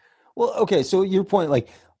say? Well, okay. So your point, like,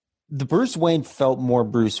 the Bruce Wayne felt more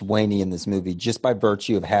Bruce Wayne-y in this movie just by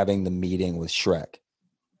virtue of having the meeting with Shrek.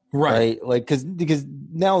 Right? Like, because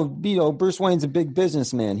now, Bruce Wayne's a big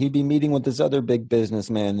businessman. He'd be meeting with this other big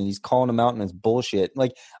businessman, and he's calling him out on his bullshit.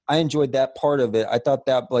 Like, I enjoyed that part of it. I thought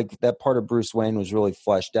that part of Bruce Wayne was really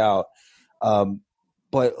fleshed out.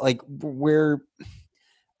 But like, where,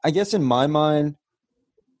 I guess in my mind,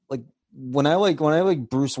 like when I like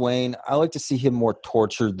Bruce Wayne, I like to see him more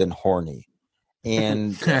tortured than horny.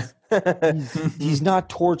 And he's not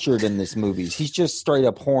tortured in this movie. He's just straight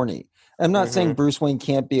up horny. I'm not saying Bruce Wayne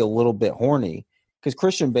can't be a little bit horny, because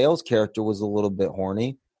Christian Bale's character was a little bit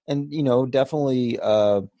horny, and definitely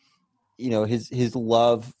his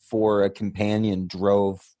love for a companion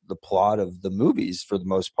drove the plot of the movies for the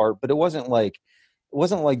most part. But it wasn't like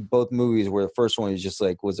both movies where the first one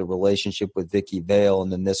was a relationship with Vicky Vale,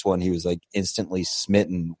 and then this one he was like instantly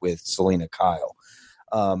smitten with Selena Kyle.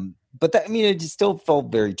 But that, it just still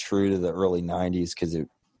felt very true to the early 90s, because it,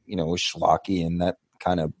 was schlocky, and that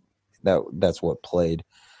kind of, that's what played.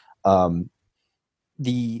 It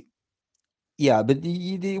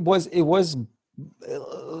was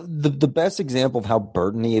the best example of how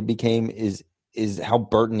Burton-y it became is how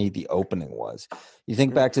Burton-y the opening was. You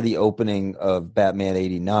think back to the opening of Batman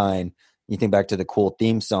 89, you think back to the cool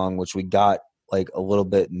theme song, which we got like a little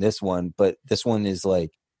bit in this one, but this one is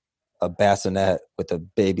like a bassinet with a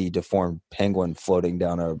baby deformed penguin floating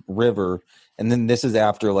down a river. And then this is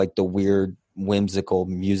after like the weird whimsical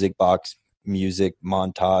music box music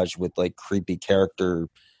montage with like creepy character,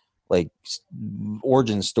 like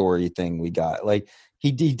origin story thing we got. Like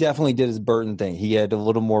he definitely did his Burton thing. He had a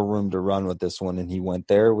little more room to run with this one, and he went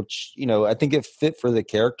there, which, I think it fit for the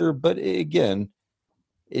character. But again,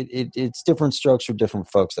 it's different strokes for different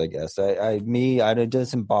folks, I guess. It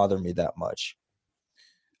doesn't bother me that much.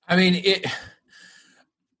 I mean,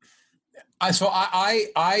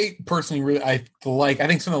 I personally really, I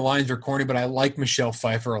think some of the lines are corny, but I like Michelle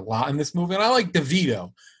Pfeiffer a lot in this movie, and I like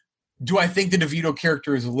DeVito. Do I think the DeVito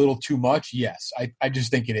character is a little too much? Yes, I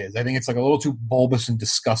just think it is. I think it's like a little too bulbous and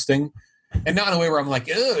disgusting, and not in a way where I'm like,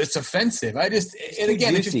 "Ugh, it's offensive." He's too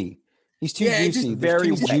juicy. He's too juicy.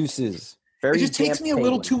 Very juices. It just takes me a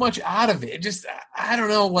little too much out of it. It just, I don't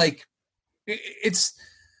know. Like, it's.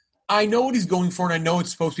 I know what he's going for, and I know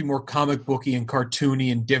it's supposed to be more comic booky and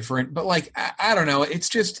cartoony and different, but like, I don't know. It's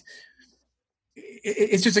just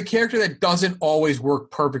a character that doesn't always work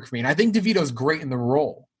perfect for me. And I think DeVito's great in the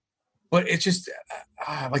role, but it's just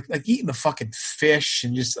like eating the fucking fish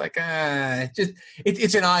and just like,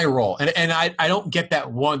 it's an eye roll. And I don't get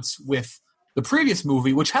that once with the previous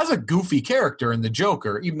movie, which has a goofy character in the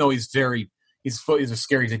Joker, even though he's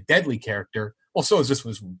a deadly character. Well, so is this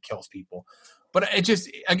one who kills people. But it just,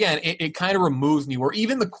 again, it kind of removes me, where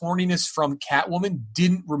even the corniness from Catwoman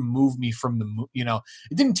didn't remove me from the,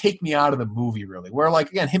 it didn't take me out of the movie, really. Where, like,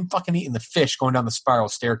 again, him fucking eating the fish going down the spiral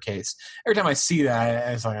staircase. Every time I see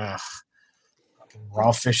that, it's like, fucking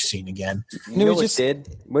raw fish scene again.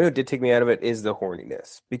 What did take me out of it is the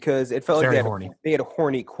horniness. Because it felt like they had a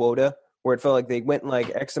horny quota, where it felt like they went like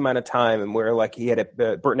X amount of time, and where like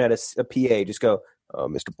Burton had a PA just go,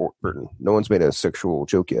 Mr. Burton, no one's made a sexual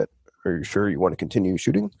joke yet. Are you sure you want to continue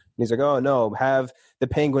shooting? And he's like, oh, no, have the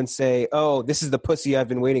penguin say, oh, this is the pussy I've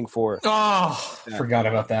been waiting for. Oh, forgot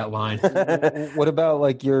about that line. What about,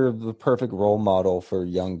 like, you're the perfect role model for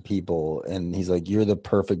young people? And he's like, you're the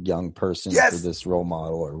perfect young person for this role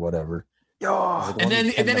model or whatever. Oh. And then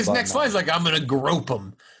his next line is like, I'm going to grope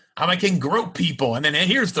him. I can grope people. And then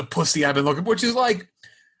here's the pussy I've been looking for, which is like,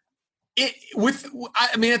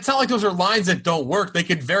 it's not like those are lines that don't work. They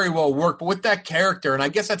could very well work, but with that character, and I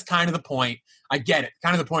guess that's kind of the point. I get it.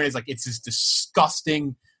 Kind of the point is like it's this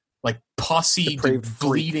disgusting, like pussy,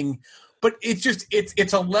 bleeding. But it's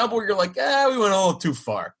a level where you're like, we went a little too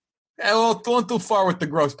far. Went too far with the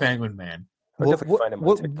gross penguin man.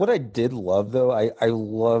 What I did love though, I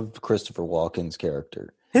loved Christopher Walken's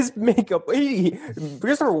character. His makeup.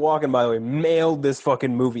 Christopher Walken, by the way, mailed this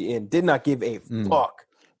fucking movie in. Did not give a fuck.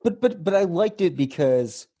 But I liked it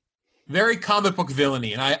because very comic book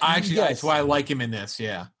villainy, and I actually that's why I like him in this.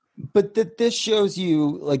 Yeah, but this shows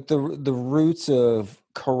you like the roots of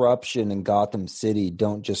corruption in Gotham City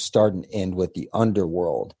don't just start and end with the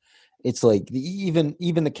underworld, it's like even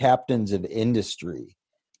the captains of industry,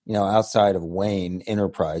 you know, outside of Wayne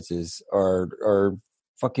Enterprises are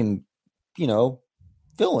fucking, you know,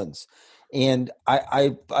 villains. And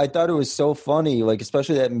I thought it was so funny, like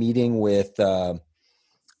especially that meeting with him,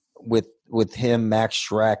 Max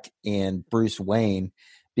Schreck, and Bruce Wayne,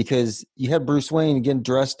 because you had Bruce Wayne again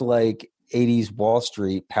dressed like 80s Wall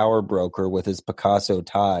Street power broker with his Picasso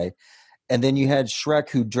tie. And then you had Shrek,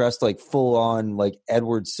 who dressed like full on like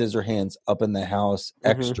Edward Scissorhands Up in the House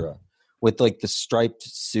extra with like the striped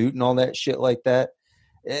suit and all that shit like that.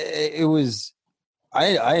 It was,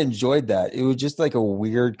 I enjoyed that. It was just like a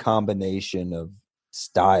weird combination of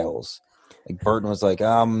styles. Like Burton was like,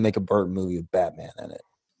 I'm gonna make a Burton movie with Batman in it.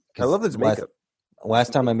 I love his makeup.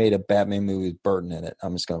 Last time I made a Batman movie with Burton in it,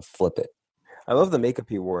 I'm just gonna flip it. I love the makeup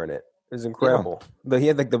he wore in it. It was incredible. Yeah. But he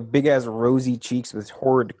had like the big ass rosy cheeks with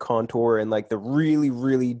horrid contour and like the really,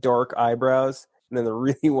 really dark eyebrows and then the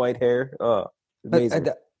really white hair. Oh, amazing.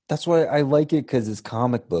 That's why I like it, because it's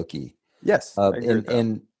comic booky. Yes.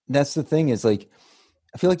 And that's the thing is like,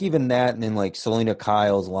 I feel like even that, and then like Selena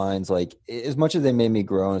Kyle's lines, like as much as they made me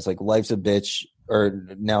groan, it's like life's a bitch, or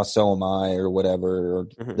now so am I, or whatever,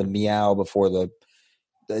 or the meow before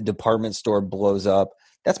the department store blows up.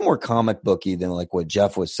 That's more comic booky than like what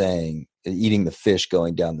Jeff was saying, eating the fish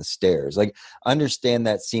going down the stairs. Like, I understand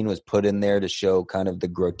that scene was put in there to show kind of the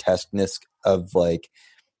grotesqueness of like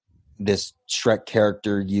this Shrek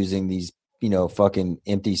character using these, you know, fucking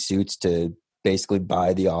empty suits to basically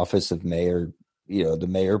buy the office of mayor, you know, the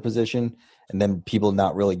mayor position, and then people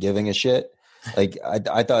not really giving a shit. Like,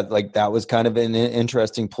 I thought like that was kind of an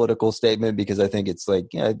interesting political statement, because I think it's like,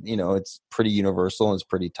 yeah, you know, it's pretty universal and it's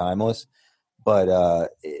pretty timeless.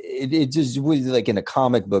 But it just was like in a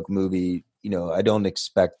comic book movie, you know, I don't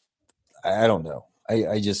expect, I don't know.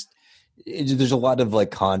 There's a lot of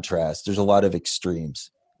like contrast. There's a lot of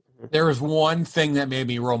extremes. There was one thing that made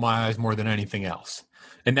me roll my eyes more than anything else.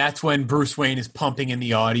 And that's when Bruce Wayne is pumping in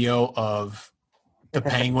the audio of the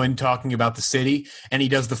Penguin talking about the city, and he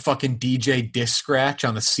does the fucking DJ disc scratch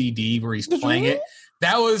on the CD where he's playing it.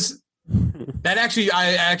 That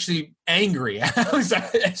actually angry.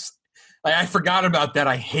 I forgot about that.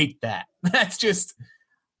 I hate that. That's just,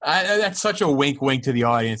 that's such a wink to the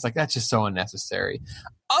audience. Like, that's just so unnecessary.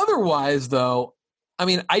 Otherwise, though, I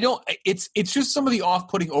mean, it's just some of the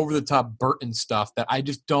off-putting, over-the-top Burton stuff that I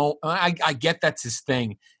just don't, I get that's his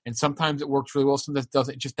thing. And sometimes it works really well, sometimes it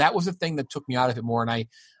doesn't. Just that was the thing that took me out of it more. And I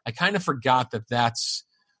kind of forgot that that's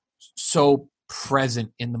so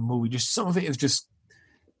present in the movie. Just some of it is just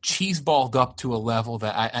cheeseballed up to a level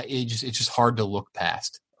that it's just hard to look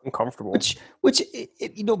past. Uncomfortable. Which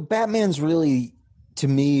you know, Batman's really, to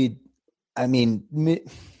me, I mean,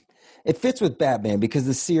 it fits with Batman because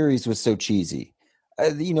the series was so cheesy.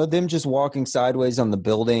 You know, them just walking sideways on the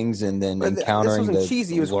buildings and then encountering this wasn't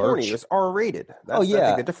cheesy. It was corny. It was R-rated. That's, I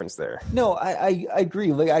think, the difference there. No, I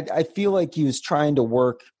agree. Like, I feel like he was trying to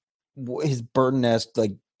work his Burton-esque,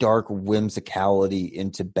 like, dark whimsicality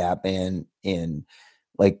into Batman, and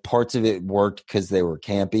like parts of it worked because they were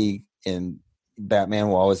campy, and Batman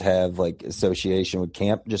will always have like association with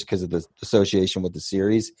camp just because of the association with the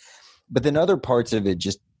series. But then other parts of it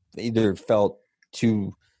just either felt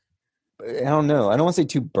too, I don't know, I don't want to say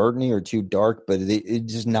too Burton-y or too dark, but it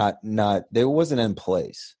just not it wasn't in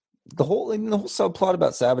place. The whole subplot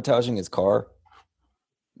about sabotaging his car,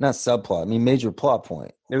 not subplot, I mean major plot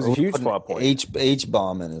point. There was a huge plot point.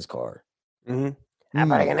 H-bomb in his car. I'm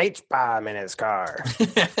putting an H-bomb in his car.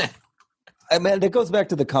 I mean, it goes back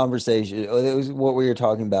to the conversation. It was what we were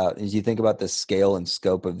talking about. Is you think about the scale and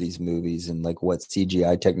scope of these movies and like what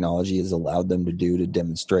CGI technology has allowed them to do to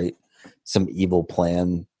demonstrate some evil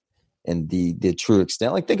plan and the true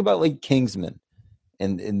extent. Like, think about like Kingsman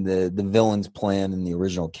and the villain's plan in the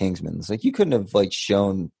original Kingsman. It's like you couldn't have like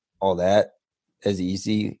shown all that as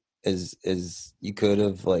easy as you could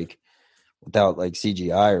have, like, without like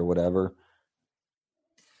CGI or whatever.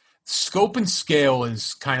 Scope and scale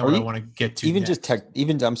is kind of what I want to get to. Even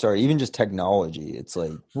just technology. It's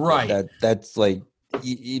like, right. That's like,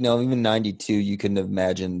 you know, even 92, you couldn't have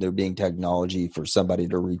imagined there being technology for somebody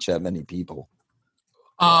to reach that many people.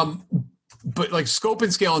 But like scope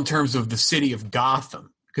and scale in terms of the city of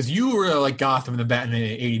Gotham, because you were like Gotham in the Batman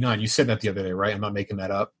in '89. You said that the other day, right? I'm not making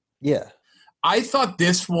that up. Yeah. I thought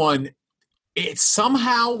this one, it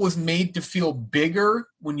somehow was made to feel bigger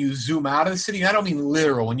when you zoom out of the city. And I don't mean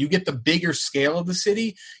literal. When you get the bigger scale of the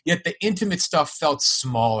city, yet the intimate stuff felt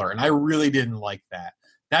smaller. And I really didn't like that.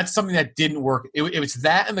 That's something that didn't work. It was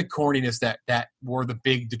that and the corniness that were the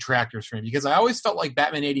big detractors for me. Because I always felt like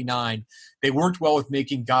Batman 89, they worked well with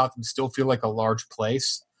making Gotham still feel like a large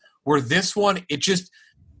place. Where this one, it just,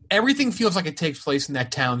 everything feels like it takes place in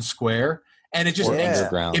that town square, and it just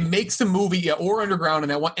underground. It makes the movie or underground in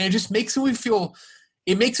that one, and it just makes the movie feel.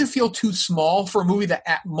 It makes it feel too small for a movie that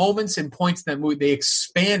at moments and points in that movie they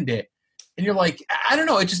expand it, and you're like, I don't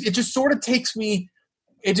know. It just sort of takes me.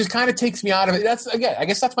 It just kind of takes me out of it. That's again, I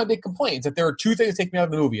guess that's my big complaint. Is that there are two things that take me out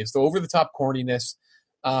of the movie. It's the over the top corniness,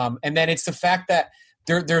 and then it's the fact that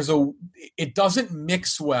it doesn't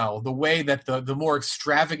mix well the way that the more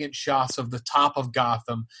extravagant shots of the top of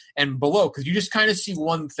Gotham and below, because you just kind of see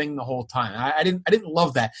one thing the whole time. I didn't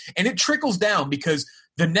love that, and it trickles down because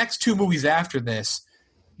the next two movies after this.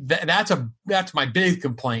 That's my big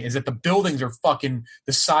complaint is that the buildings are fucking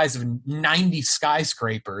the size of 90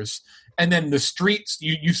 skyscrapers, and then the streets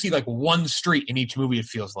you see like one street in each movie. It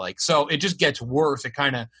feels like so it just gets worse. It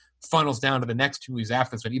kind of funnels down to the next two movies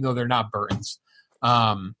after this, but even though they're not Burton's,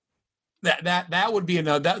 that would be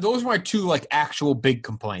another. Those are my two like actual big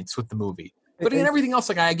complaints with the movie. But in everything else,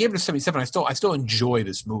 like I gave it a 77. I still enjoy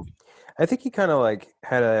this movie. I think he kind of like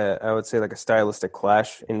had I would say like a stylistic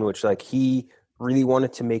clash in which like he really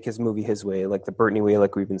wanted to make his movie his way, like the Burton way,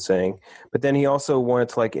 like we've been saying. But then he also wanted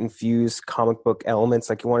to like infuse comic book elements.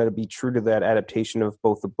 Like he wanted to be true to that adaptation of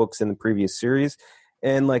both the books in the previous series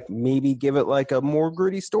and like maybe give it like a more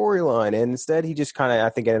gritty storyline. And instead he just kind of, I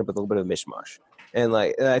think, ended up with a little bit of mishmash. And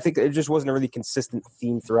like, I think it just wasn't a really consistent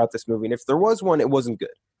theme throughout this movie. And if there was one, it wasn't good.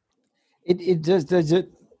 It does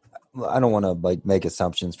it. I don't want to like make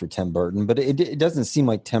assumptions for Tim Burton, but it doesn't seem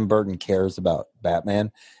like Tim Burton cares about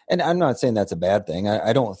Batman. And I'm not saying that's a bad thing.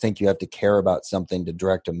 I don't think you have to care about something to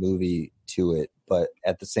direct a movie to it. But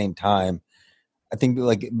at the same time, I think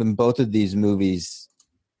like in both of these movies,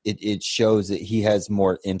 it shows that he has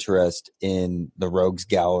more interest in the rogues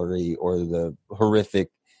gallery or the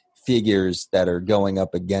horrific figures that are going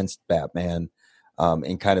up against Batman,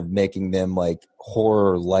 and kind of making them like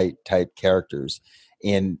horror light type characters.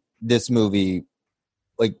 And this movie,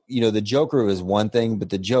 like, you know, the Joker was one thing,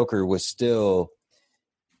 but the Joker was still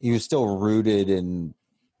rooted in,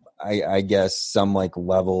 I guess, some like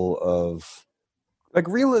level of like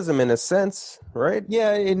realism in a sense, right?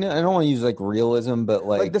 Yeah, and I don't want to use like realism, but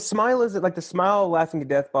like the smile is like the smile, laughing to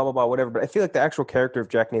death, blah blah blah, whatever. But I feel like the actual character of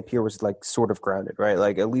Jack Napier was like sort of grounded, right?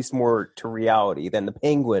 Like at least more to reality than the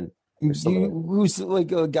Penguin. Who's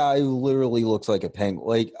like a guy who literally looks like a penguin.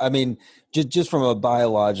 Like, I mean, just from a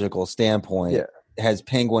biological standpoint, has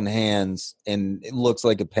penguin hands and it looks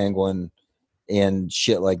like a penguin and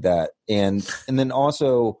shit like that. And then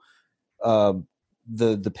also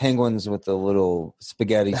the penguins with the little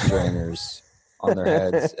spaghetti strainers on their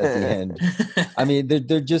heads at the end. I mean,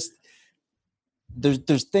 they're just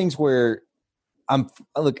there's things where I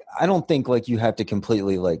don't think like you have to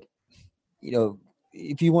completely like, you know,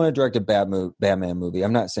 if you want to direct a Batman movie,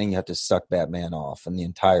 I'm not saying you have to suck Batman off and the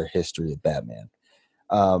entire history of Batman.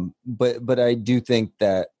 But I do think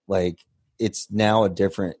that like it's now a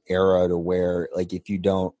different era to where like if you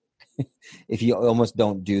almost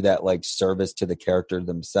don't do that like service to the character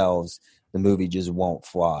themselves, the movie just won't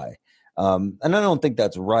fly. And I don't think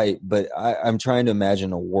that's right, but I'm trying to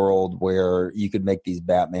imagine a world where you could make these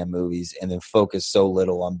Batman movies and then focus so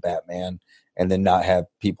little on Batman and then not have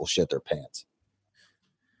people shit their pants.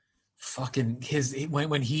 Fucking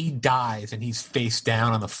when he dies and he's face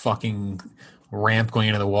down on the fucking ramp going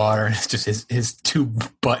into the water, and it's just his two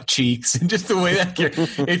butt cheeks and just the way that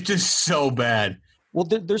it's just so bad. Well,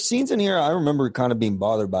 there's scenes in here I remember kind of being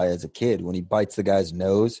bothered by as a kid when he bites the guy's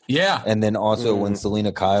nose. Yeah, and then also when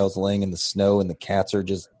Selena Kyle's laying in the snow and the cats are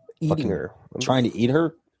just eating her, trying to eat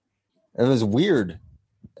her. It was weird.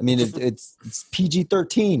 I mean, it's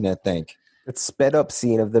PG-13, I think. It's sped up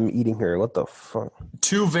scene of them eating her. What the fuck?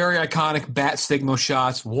 Two very iconic bat signal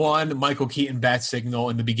shots. One, Michael Keaton bat signal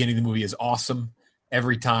in the beginning of the movie is awesome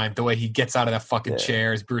every time. The way he gets out of that fucking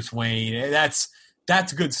chair as Bruce Wayne. That's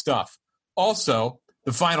good stuff. Also,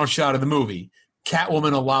 the final shot of the movie,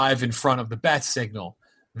 Catwoman alive in front of the bat signal.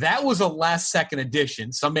 That was a last second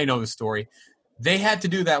addition. Some may know the story. They had to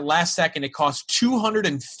do that last second. It cost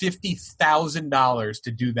 $250,000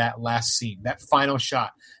 to do that last scene, that final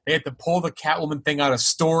shot. They had to pull the Catwoman thing out of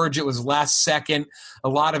storage. It was last second. A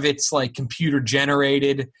lot of it's like computer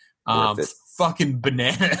generated. Fucking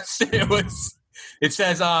bananas. It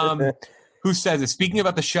says, who says it? Speaking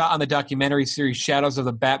about the shot on the documentary series Shadows of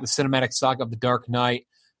the Bat, the cinematic saga of the Dark Knight,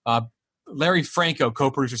 Larry Franco,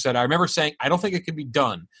 co-producer, said, I remember saying, I don't think it can be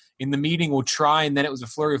done. In the meeting, we'll try, and then it was a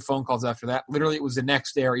flurry of phone calls after that. Literally, it was the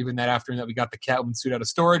next day or even that afternoon that we got the Catwoman suit out of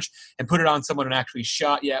storage and put it on someone and actually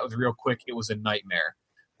shot. Yeah, it was real quick. It was a nightmare.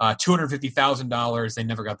 $250,000. They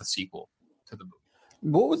never got the sequel to the movie.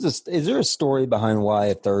 What was this? Is there a story behind why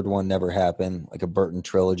a third one never happened, like a Burton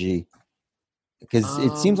trilogy? Because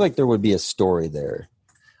it seems like there would be a story there.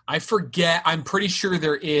 I forget. I'm pretty sure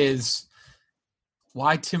there is.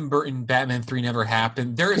 Why Tim Burton Batman 3 never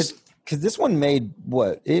happened? There's because this one made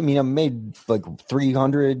what? I mean, it made like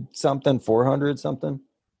 300 something, 400 something.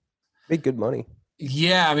 Made good money.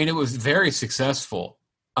 Yeah, I mean, it was very successful.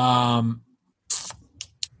 Yeah,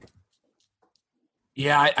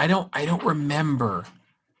 I don't remember.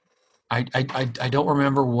 I don't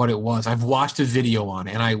remember what it was. I've watched a video on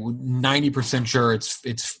it, and I'm 90% sure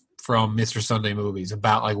it's from Mr. Sunday Movies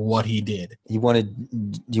about like what he did. You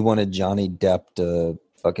wanted Johnny Depp to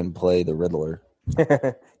fucking play the Riddler.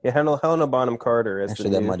 Yeah, Helena Bonham Carter. As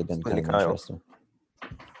Actually, that might have been kind of interesting.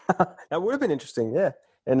 That would have been interesting, yeah.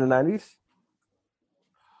 In the 90s?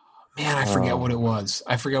 Man, I forget what it was.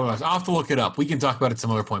 I'll have to look it up. We can talk about it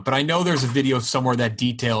some other point. But I know there's a video somewhere that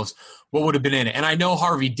details what would have been in it. And I know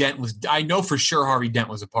I know for sure Harvey Dent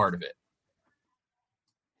was a part of it.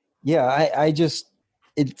 Yeah,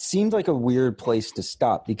 it seemed like a weird place to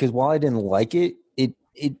stop because while I didn't like it, it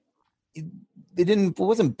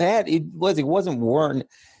wasn't bad. It wasn't worn.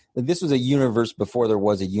 Like this was a universe before there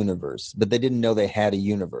was a universe, but they didn't know they had a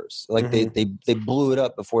universe. Like they blew it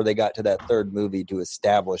up before they got to that third movie to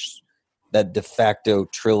establish that de facto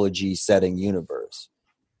trilogy setting universe.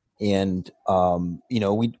 And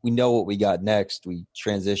we know what we got next. We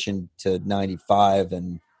transitioned to 95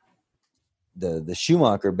 and the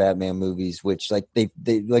Schumacher Batman movies, which like they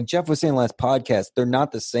like Jeff was saying last podcast, they're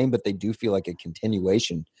not the same, but they do feel like a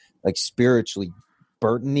continuation, like spiritually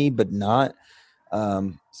Burton-y, but not.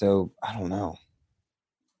 So I don't know.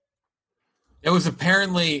 It was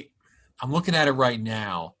apparently, I'm looking at it right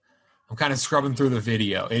now. I'm kind of scrubbing through the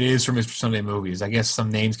video. It is from Mr. Sunday Movies. I guess some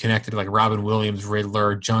names connected like Robin Williams,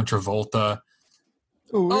 Riddler, John Travolta.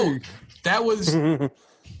 Oh, that was that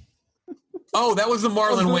was the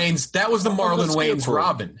Marlon Wayans. That was the Marlon Wayans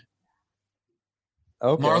Robin.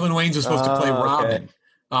 Okay. Marlon Wayans was supposed to play Robin. Okay.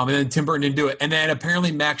 And then Tim Burton didn't do it. And then apparently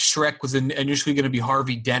Max Schreck was initially going to be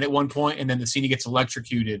Harvey Dent at one point, and then the scene he gets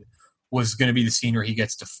electrocuted was going to be the scene where he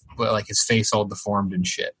gets to like his face all deformed and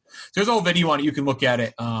shit. So there's a whole video on it. You can look at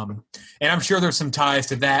it. And I'm sure there's some ties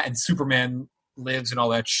to that and Superman Lives and all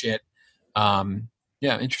that shit. Yeah,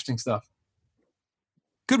 interesting stuff.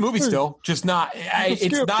 Good movie still, just not.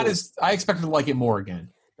 It's not as I expected to like it more again.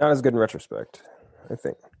 Not as good in retrospect, I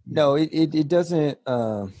think. No, it doesn't.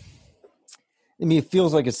 I mean, it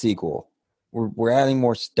feels like a sequel. We're adding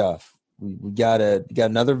more stuff. We got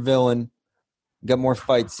another villain. We got more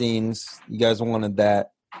fight scenes. You guys wanted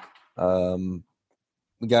that.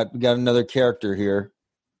 We got another character here.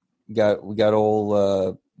 We got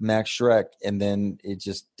old Max Schreck, and then it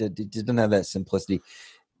didn't have that simplicity.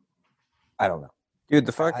 I don't know. Dude,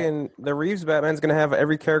 the Reeves Batman's gonna have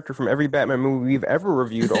every character from every Batman movie we've ever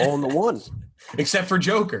reviewed all in the one. Except for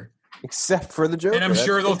Joker. Except for the Joker. And I'm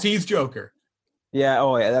sure they'll tease Joker. Yeah,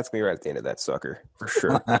 oh yeah, that's gonna be right at the end of that sucker, for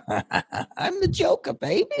sure. I'm the Joker,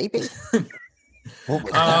 baby. What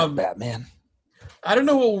was that, Batman? I don't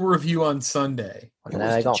know what we'll review on Sunday. And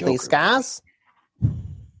I got these guys.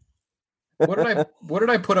 What did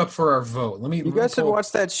I put up for our vote? You guys should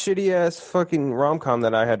watch that shitty ass fucking rom-com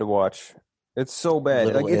that I had to watch. It's so bad.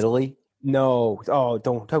 Little Italy? No. Oh,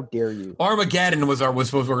 don't. How dare you? Armageddon was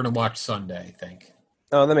supposed we're going to watch Sunday, I think.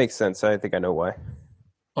 Oh, that makes sense. I think I know why.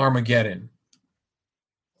 Armageddon.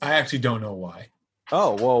 I actually don't know why.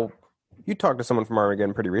 Oh, well, you talked to someone from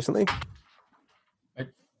Armageddon pretty recently. My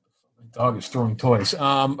dog is throwing toys.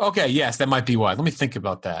 Okay, yes, that might be why. Let me think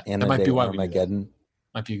about that. And that might be why Armageddon.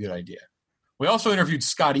 Might be a good idea. We also interviewed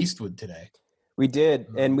Scott Eastwood today. We did,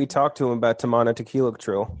 and we talked to him about Tamana Tequila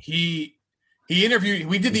Trill. We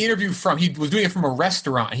did the interview he was doing it from a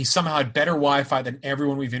restaurant. He somehow had better Wi-Fi than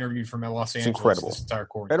everyone we've interviewed from Los Angeles. Incredible. This entire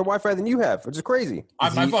quarantine. Better Wi-Fi than you have, which is crazy. My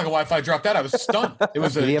fucking Wi-Fi dropped out. I was stunned. It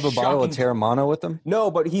was Did he have a bottle of Terramana with him? No,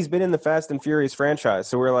 but he's been in the Fast and Furious franchise.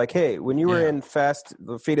 So we're like, hey, when you were in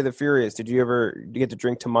The Fate of the Furious, did you ever get to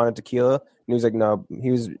drink Tamana Tequila? And he was like, no.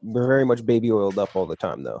 We're very much baby oiled up all the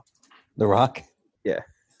time, though. The Rock? Yeah.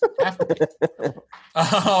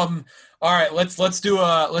 All right, let's do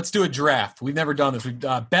a draft. We've never done this. We've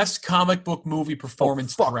best comic book movie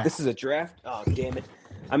performance draft. This is a draft? Oh, damn it.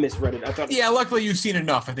 I misread it. I thought. Yeah, luckily you've seen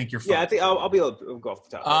enough. I think you're fine. Yeah, I think I'll be able to go off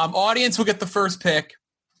the top. Audience will get the first pick.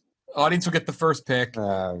 Followed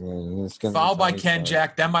by Ken,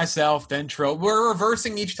 Jack, then myself, then Tro. We're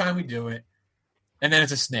reversing each time we do it. And then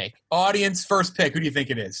it's a snake. Audience, first pick. Who do you think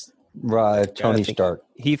it is? Tony Stark.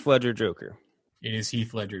 Heath Ledger Joker. It is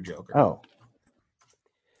Heath Ledger Joker. Oh.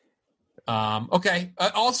 Okay.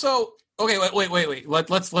 Also, okay. Wait.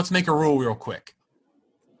 Let's make a rule real quick. If you pick, say, I'll pick Heath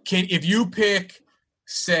Ledger. If you pick Heath Ledger, then I'll pick Heath Ledger. Okay. If you pick, say, I'll pick Heath Ledger. Okay. Let's make a rule real quick. Can if you pick, say, I'll pick Heath Ledger. If you pick,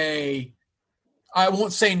 say, I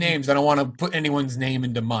won't say names. I don't want to put anyone's name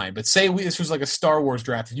into mine. But say this was like a Star Wars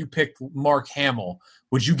draft, and you picked Mark Hamill.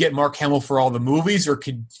 Would you get Mark Hamill for all the movies, or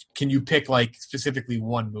can you pick like specifically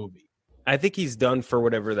one movie? I think he's done for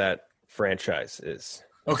whatever that franchise is.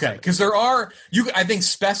 Okay, because there are I think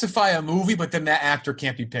specify a movie, but then that actor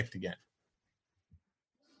can't be picked again.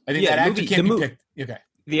 I think that actor can't be picked. Okay.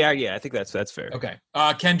 Yeah, I think that's fair. Okay.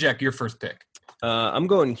 Ken Jack, your first pick. I'm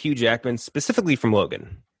going Hugh Jackman, specifically from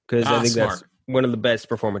Logan, because I think that's one of the best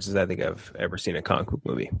performances I think I've ever seen in a comic book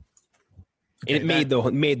movie. Okay, it made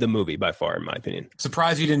the movie by far, in my opinion.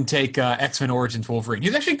 Surprised you didn't take X-Men Origins Wolverine.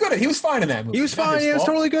 He's actually good. He was fine in that movie. He was fine. He was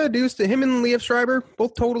totally good. Him and Liev Schreiber,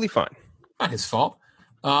 both totally fine. Not his fault.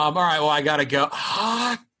 All right, well, I got to go.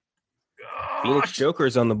 Phoenix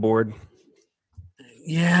Joker's on the board.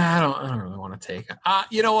 Yeah, I don't really want to take it.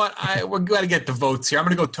 You know what? We're going to get the votes here. I'm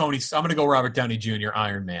going to go I'm going to go Robert Downey Jr.,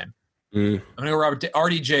 Iron Man. I'm going to go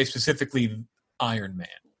RDJ, specifically Iron Man.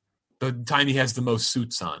 The time he has the most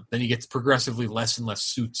suits on. Then he gets progressively less and less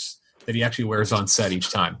suits that he actually wears on set each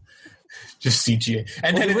time. Just CGI.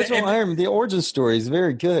 And then the original Iron Man, the origin story is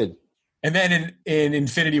very good. And then in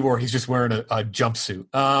Infinity War, he's just wearing a jumpsuit.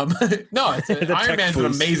 No, Iron Man's an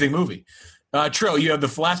amazing movie. Trill, you have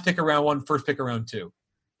the last pick of round 1, first pick of round 2.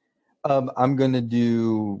 I'm going to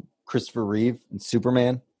do Christopher Reeve in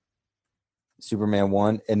Superman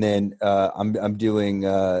 1, and then I'm doing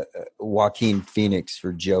Joaquin Phoenix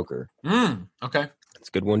for Joker. Okay, that's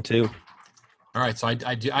a good one too. All right, so I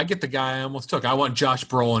get the guy I almost took. I want Josh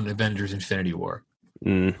Brolin, Avengers: Infinity War.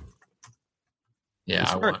 Yeah,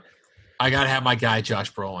 I got to have my guy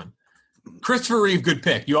Josh Brolin. Christopher Reeve, good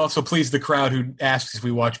pick. You also pleased the crowd who asks if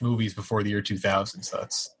we watch movies before the year 2000. So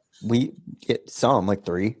we get some like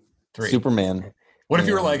three. Superman. What if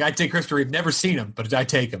you were like, I take Christopher Reeve, never seen him, but I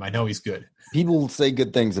take him. I know he's good. People say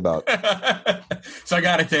good things about. So I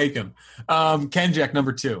got to take him. Ken Jack,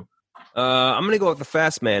 number 2. I'm going to go with the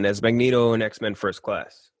Fast Man as Magneto in X-Men First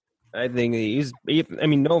Class. I think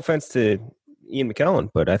no offense to Ian McKellen,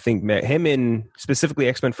 but I think him in specifically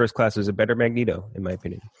X-Men First Class is a better Magneto, in my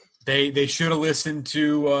opinion. They should have listened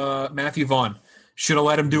to Matthew Vaughn. Should have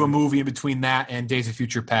let him do a movie in between that and Days of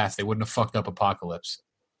Future Past. They wouldn't have fucked up Apocalypse.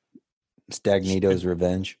 Stagnito's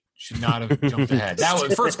Revenge. Should not have jumped ahead. That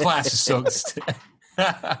was First Class is so.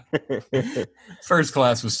 First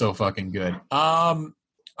Class was so fucking good. All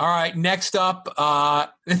right, next up, I'm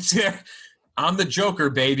the Joker,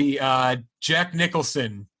 baby. Jack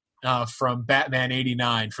Nicholson from Batman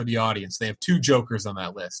 '89 for the audience. They have 2 Jokers on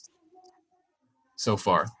that list so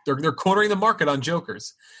far. They're cornering the market on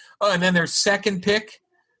Jokers. Oh, and then their second pick.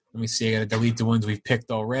 Let me see. I got to delete the ones we've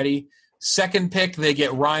picked already. Second pick, they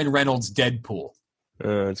get Ryan Reynolds Deadpool.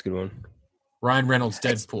 That's a good one. Ryan Reynolds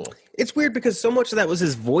Deadpool. It's weird because so much of that was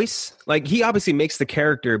his voice. Like, he obviously makes the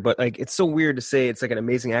character, but like it's so weird to say it's like an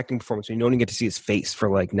amazing acting performance when you don't even get to see his face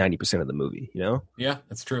for like 90% of the movie, you know? Yeah,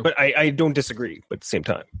 that's true. But I don't disagree, but at the same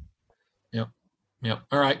time. Yep.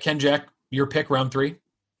 All right, Ken Jack, your pick, round 3.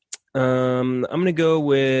 I'm going to go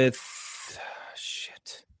with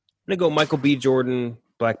I'm going to go Michael B. Jordan,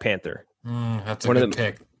 Black Panther. That's a good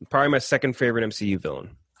pick. Probably my second favorite MCU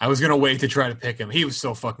villain. I was going to wait to try to pick him. He was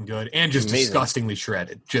so fucking good and just disgustingly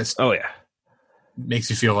shredded. Oh, yeah. Makes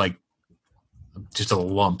you feel like just a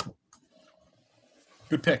lump.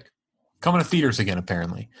 Good pick. Coming to theaters again,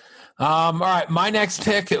 apparently. All right, my next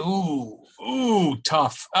pick. Ooh,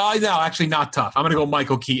 tough. No, actually not tough. I'm going to go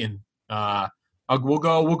Michael Keaton. We'll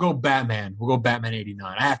go Batman. We'll go Batman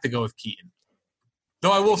 '89. I have to go with Keaton.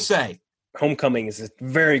 Though I will say, Homecoming is a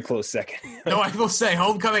very close second. No, I will say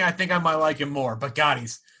Homecoming, I think I might like him more. But God,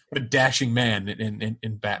 he's a dashing man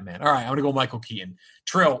in Batman. All right, I'm going to go Michael Keaton.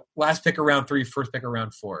 Trill, last pick of round 3, first pick of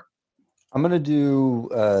round 4. I'm going to do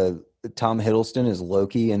Tom Hiddleston as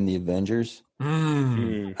Loki in the Avengers.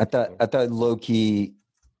 I thought Loki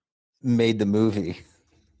made the movie.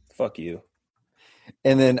 Fuck you.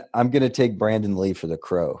 And then I'm going to take Brandon Lee for The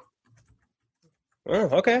Crow.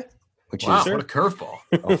 Oh, okay. What a curveball.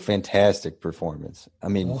 A fantastic performance. I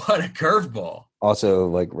mean, what a curveball. Also,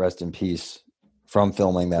 like, rest in peace from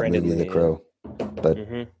filming that Brandon movie, Lee, The Crow.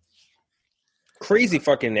 But crazy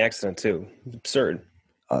fucking accident too. Absurd.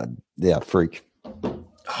 Yeah, freak.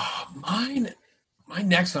 Oh, my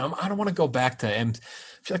next one. I don't want to go back to him. I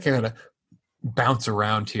feel like I gotta bounce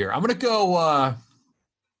around here. I'm gonna go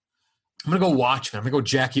Watchmen. I'm gonna go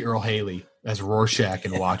Jackie Earle Haley as Rorschach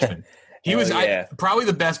in Watchmen. He was probably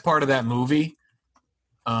the best part of that movie,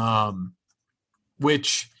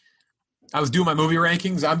 which I was doing my movie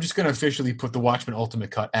rankings. I'm just going to officially put the Watchmen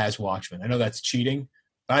Ultimate Cut as Watchmen. I know that's cheating,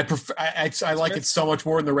 but I prefer. I like it so much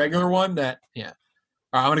more than the regular one. That All right,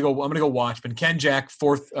 I'm gonna go Watchmen. Ken Jack,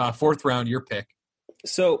 fourth round. Your pick.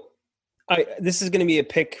 So, this is going to be a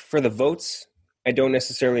pick for the votes. I don't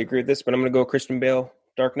necessarily agree with this, but I'm going to go Christian Bale,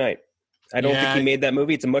 Dark Knight. I don't think he made that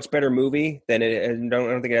movie. It's a much better movie than it. I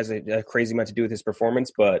don't think it has a crazy amount to do with his performance,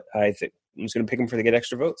 but I think I'm just going to pick him to get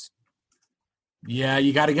extra votes. Yeah,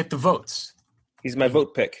 you got to get the votes. He's my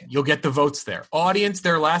vote pick. You'll get the votes there. Audience,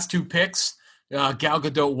 their last two picks, Gal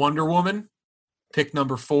Gadot, Wonder Woman, pick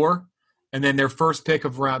number 4. And then their first pick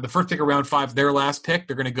of round 5, their last pick,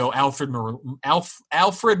 they're going to go Alfred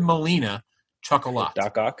Molina, Chocolat.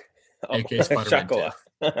 Doc Ock. A.K.A. Spider-Man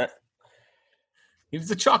Chocolat. He's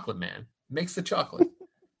the chocolate man. Makes the chocolate.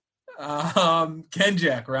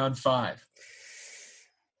 Kenjack, round 5.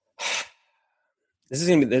 This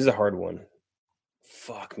is a hard one.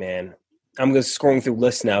 Fuck, man. I'm just scrolling through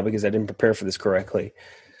lists now because I didn't prepare for this correctly.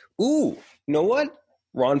 Ooh, you know what?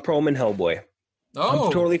 Ron Perlman, Hellboy. Oh.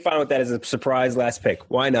 I'm totally fine with that as a surprise last pick.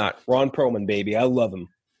 Why not? Ron Perlman, baby. I love him.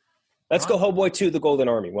 Let's go Hellboy 2, The Golden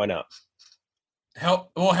Army. Why not?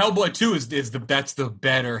 Hellboy 2 is the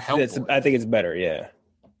better Hellboy. I think it's better, yeah.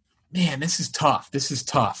 Man, this is tough.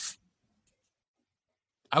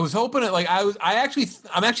 I was hoping it I'm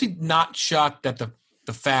actually not shocked that the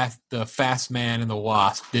Fast Man and the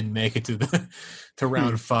Wasp didn't make it to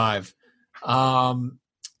round 5.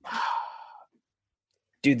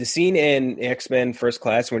 Dude, the scene in X-Men First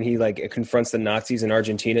Class when he confronts the Nazis in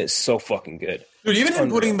Argentina is so fucking good. Dude, even him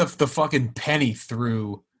putting the fucking penny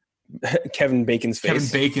through Kevin Bacon's face. Kevin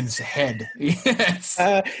Bacon's head. Yes.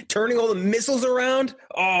 Turning all the missiles around.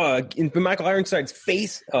 Oh, in Michael Ironside's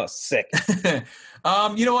face. Oh, sick.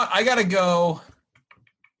 You know what? I gotta go.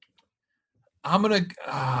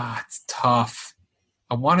 It's tough.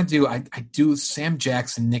 I do Sam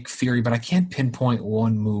Jackson, Nick Fury, but I can't pinpoint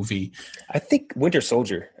one movie. I think Winter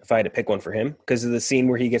Soldier, if I had to pick one for him, because of the scene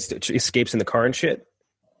where he escapes in the car and shit.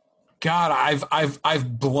 God,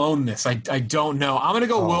 I've blown this. I don't know. I'm gonna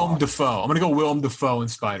go Willem Dafoe. I'm gonna go Willem Dafoe in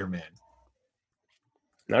Spider-Man.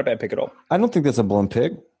 Not a bad pick at all. I don't think that's a blown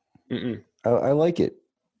pick. Mm-mm. I like it.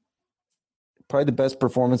 Probably the best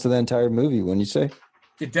performance of the entire movie, wouldn't you say?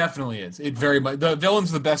 It definitely is. It very much. The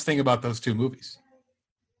villain's the best thing about those two movies.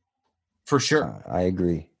 For sure. I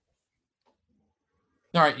agree.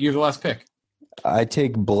 All right, you're the last pick. I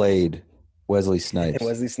take Blade, Wesley Snipes.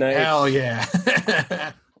 Wesley Snipes. Hell yeah.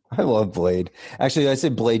 I love Blade. Actually, I say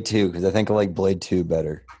Blade 2 because I think I like Blade 2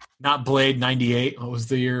 better. Not Blade 98. What was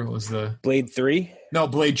the year? What was the Blade 3? No,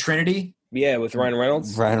 Blade Trinity. Yeah, with Ryan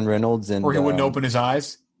Reynolds. Ryan Reynolds and or he wouldn't open his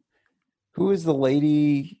eyes. Who is the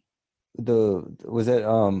lady? Was it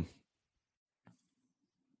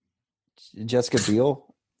Jessica Biel?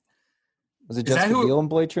 Was it Jessica Biel in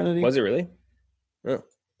Blade Trinity? Was it really? Oh.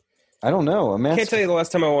 I don't know. I can't tell you the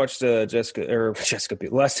last time I watched Jessica Biel.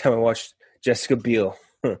 The last time I watched Jessica Biel.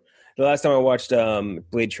 The last time I watched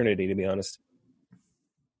Blade Trinity, to be honest.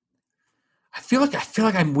 I feel like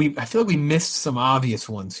we missed some obvious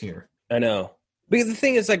ones here. I know. Because the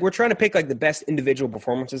thing is, we're trying to pick the best individual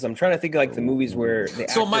performances. I'm trying to think of the movies where the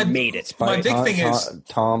actor made it. My big thing is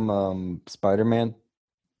Tom Spider-Man.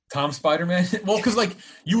 Tom Spider-Man? Well, because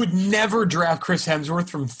you would never draft Chris Hemsworth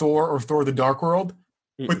from Thor or Thor: The Dark World.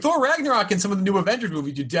 With Thor Ragnarok and some of the new Avengers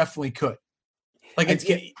movies, you definitely could.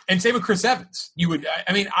 And same with Chris Evans. You would.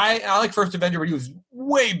 I mean, I like First Avenger, but he was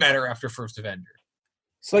way better after First Avenger.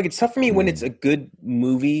 So it's tough for me when it's a good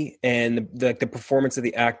movie and the performance of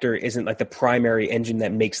the actor isn't the primary engine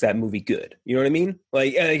that makes that movie good. You know what I mean?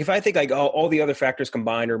 If I think all the other factors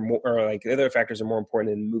combined or the other factors are more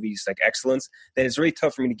important than the movie's excellence, then it's really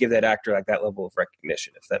tough for me to give that actor that level of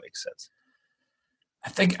recognition, if that makes sense. I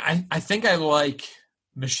think I like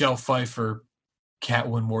Michelle Pfeiffer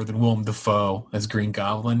Catwoman more than Willem Dafoe as Green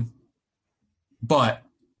Goblin, but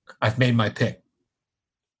I've made my pick.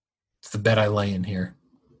 It's the bet I lay in here.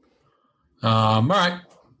 All right,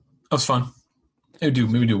 that was fun. Maybe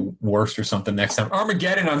do Worst or something next time.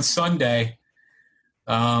 Armageddon on Sunday.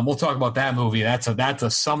 We'll talk about that movie. That's a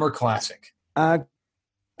summer classic. I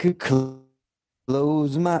could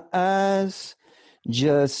close my eyes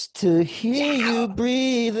just to hear you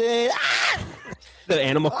breathing. The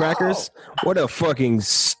animal crackers. What a fucking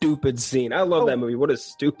stupid scene. I love that movie. What a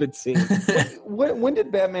stupid scene. When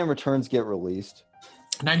did Batman Returns get released?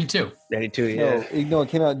 92, yeah. No, it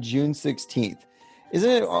came out June 16th.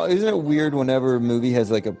 Isn't it weird whenever a movie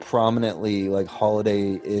has a prominently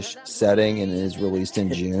holiday-ish setting and is released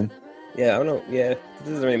in June? Yeah, I don't know. Yeah, it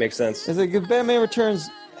doesn't really make sense. It's if Batman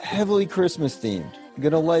Returns heavily Christmas themed.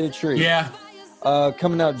 Gonna light a tree. Yeah.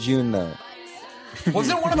 Coming out June though.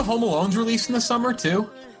 Wasn't one of the Home Alones released in the summer too?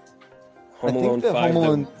 Home Alone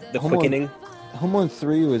 5, the Quickening. Home Alone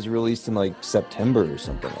 3 was released in like September or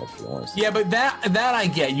something. I feel. Yeah, but that I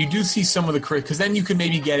get. You do see some of the because then you can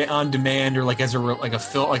maybe get it on demand or like as a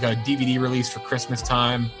DVD release for Christmas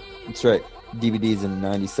time. That's right. DVDs in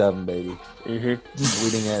 '97, baby. Mm-hmm.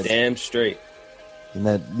 Leading edge. Damn straight. And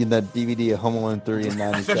that DVD of Home Alone 3 in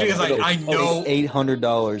 '97. Especially because I know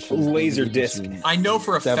 $800 for laser disc. I know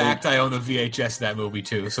for a fact I own the VHS of that movie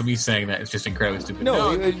too. So me saying that is just incredibly stupid.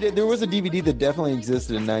 No, there was a DVD that definitely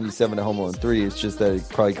existed in '97 of Home Alone 3. It's just that it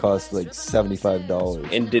probably cost like $75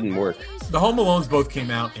 and didn't work. The Home Alones both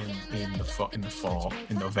came out in the fall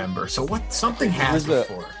in November. So something has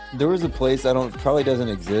before. There was a place probably doesn't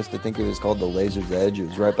exist. I think it was called the Laser's Edge. It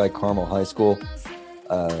was right by Carmel High School.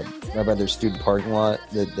 Right by their student parking lot,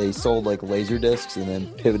 that they sold like laser discs and then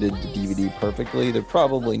pivoted to DVD perfectly. They're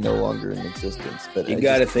probably no longer in existence, but you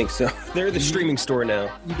gotta think so. They're the streaming store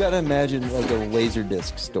now. You gotta imagine like a laser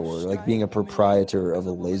disc store, like being a proprietor of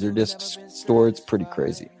a laser disc store. It's pretty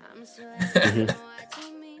crazy.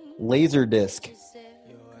 Laser disc,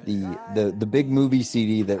 the big movie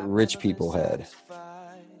CD that rich people had.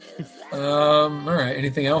 All right.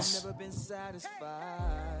 Anything else?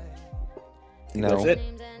 No, that's it.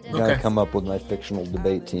 I gotta come up with my fictional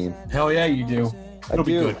debate team. Hell yeah, you do. It'll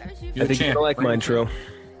be good. I think you like mine, Tro.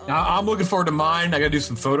 I'm looking forward to mine. I got to do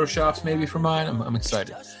some photoshops maybe for mine. I'm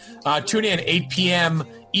excited. Tune in 8 p.m.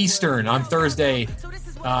 Eastern on Thursday.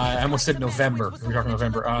 I almost said November. We're talking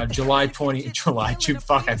November. June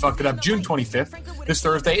 25th, this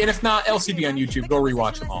Thursday. And if not, LCB on YouTube. Go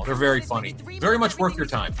rewatch them all. They're very funny. Very much worth your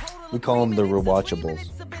time. We call them the rewatchables.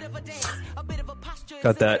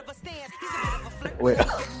 Got that. Wait.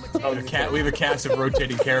 We have a cast of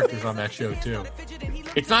rotating characters on that show too.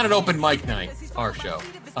 It's not an open mic night, our show.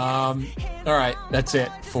 All right, that's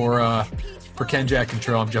it for Ken Jack and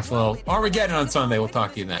Tro. I'm Jeff Lowe. Armageddon on Sunday. We'll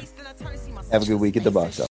talk to you then. Have a good week at the box office.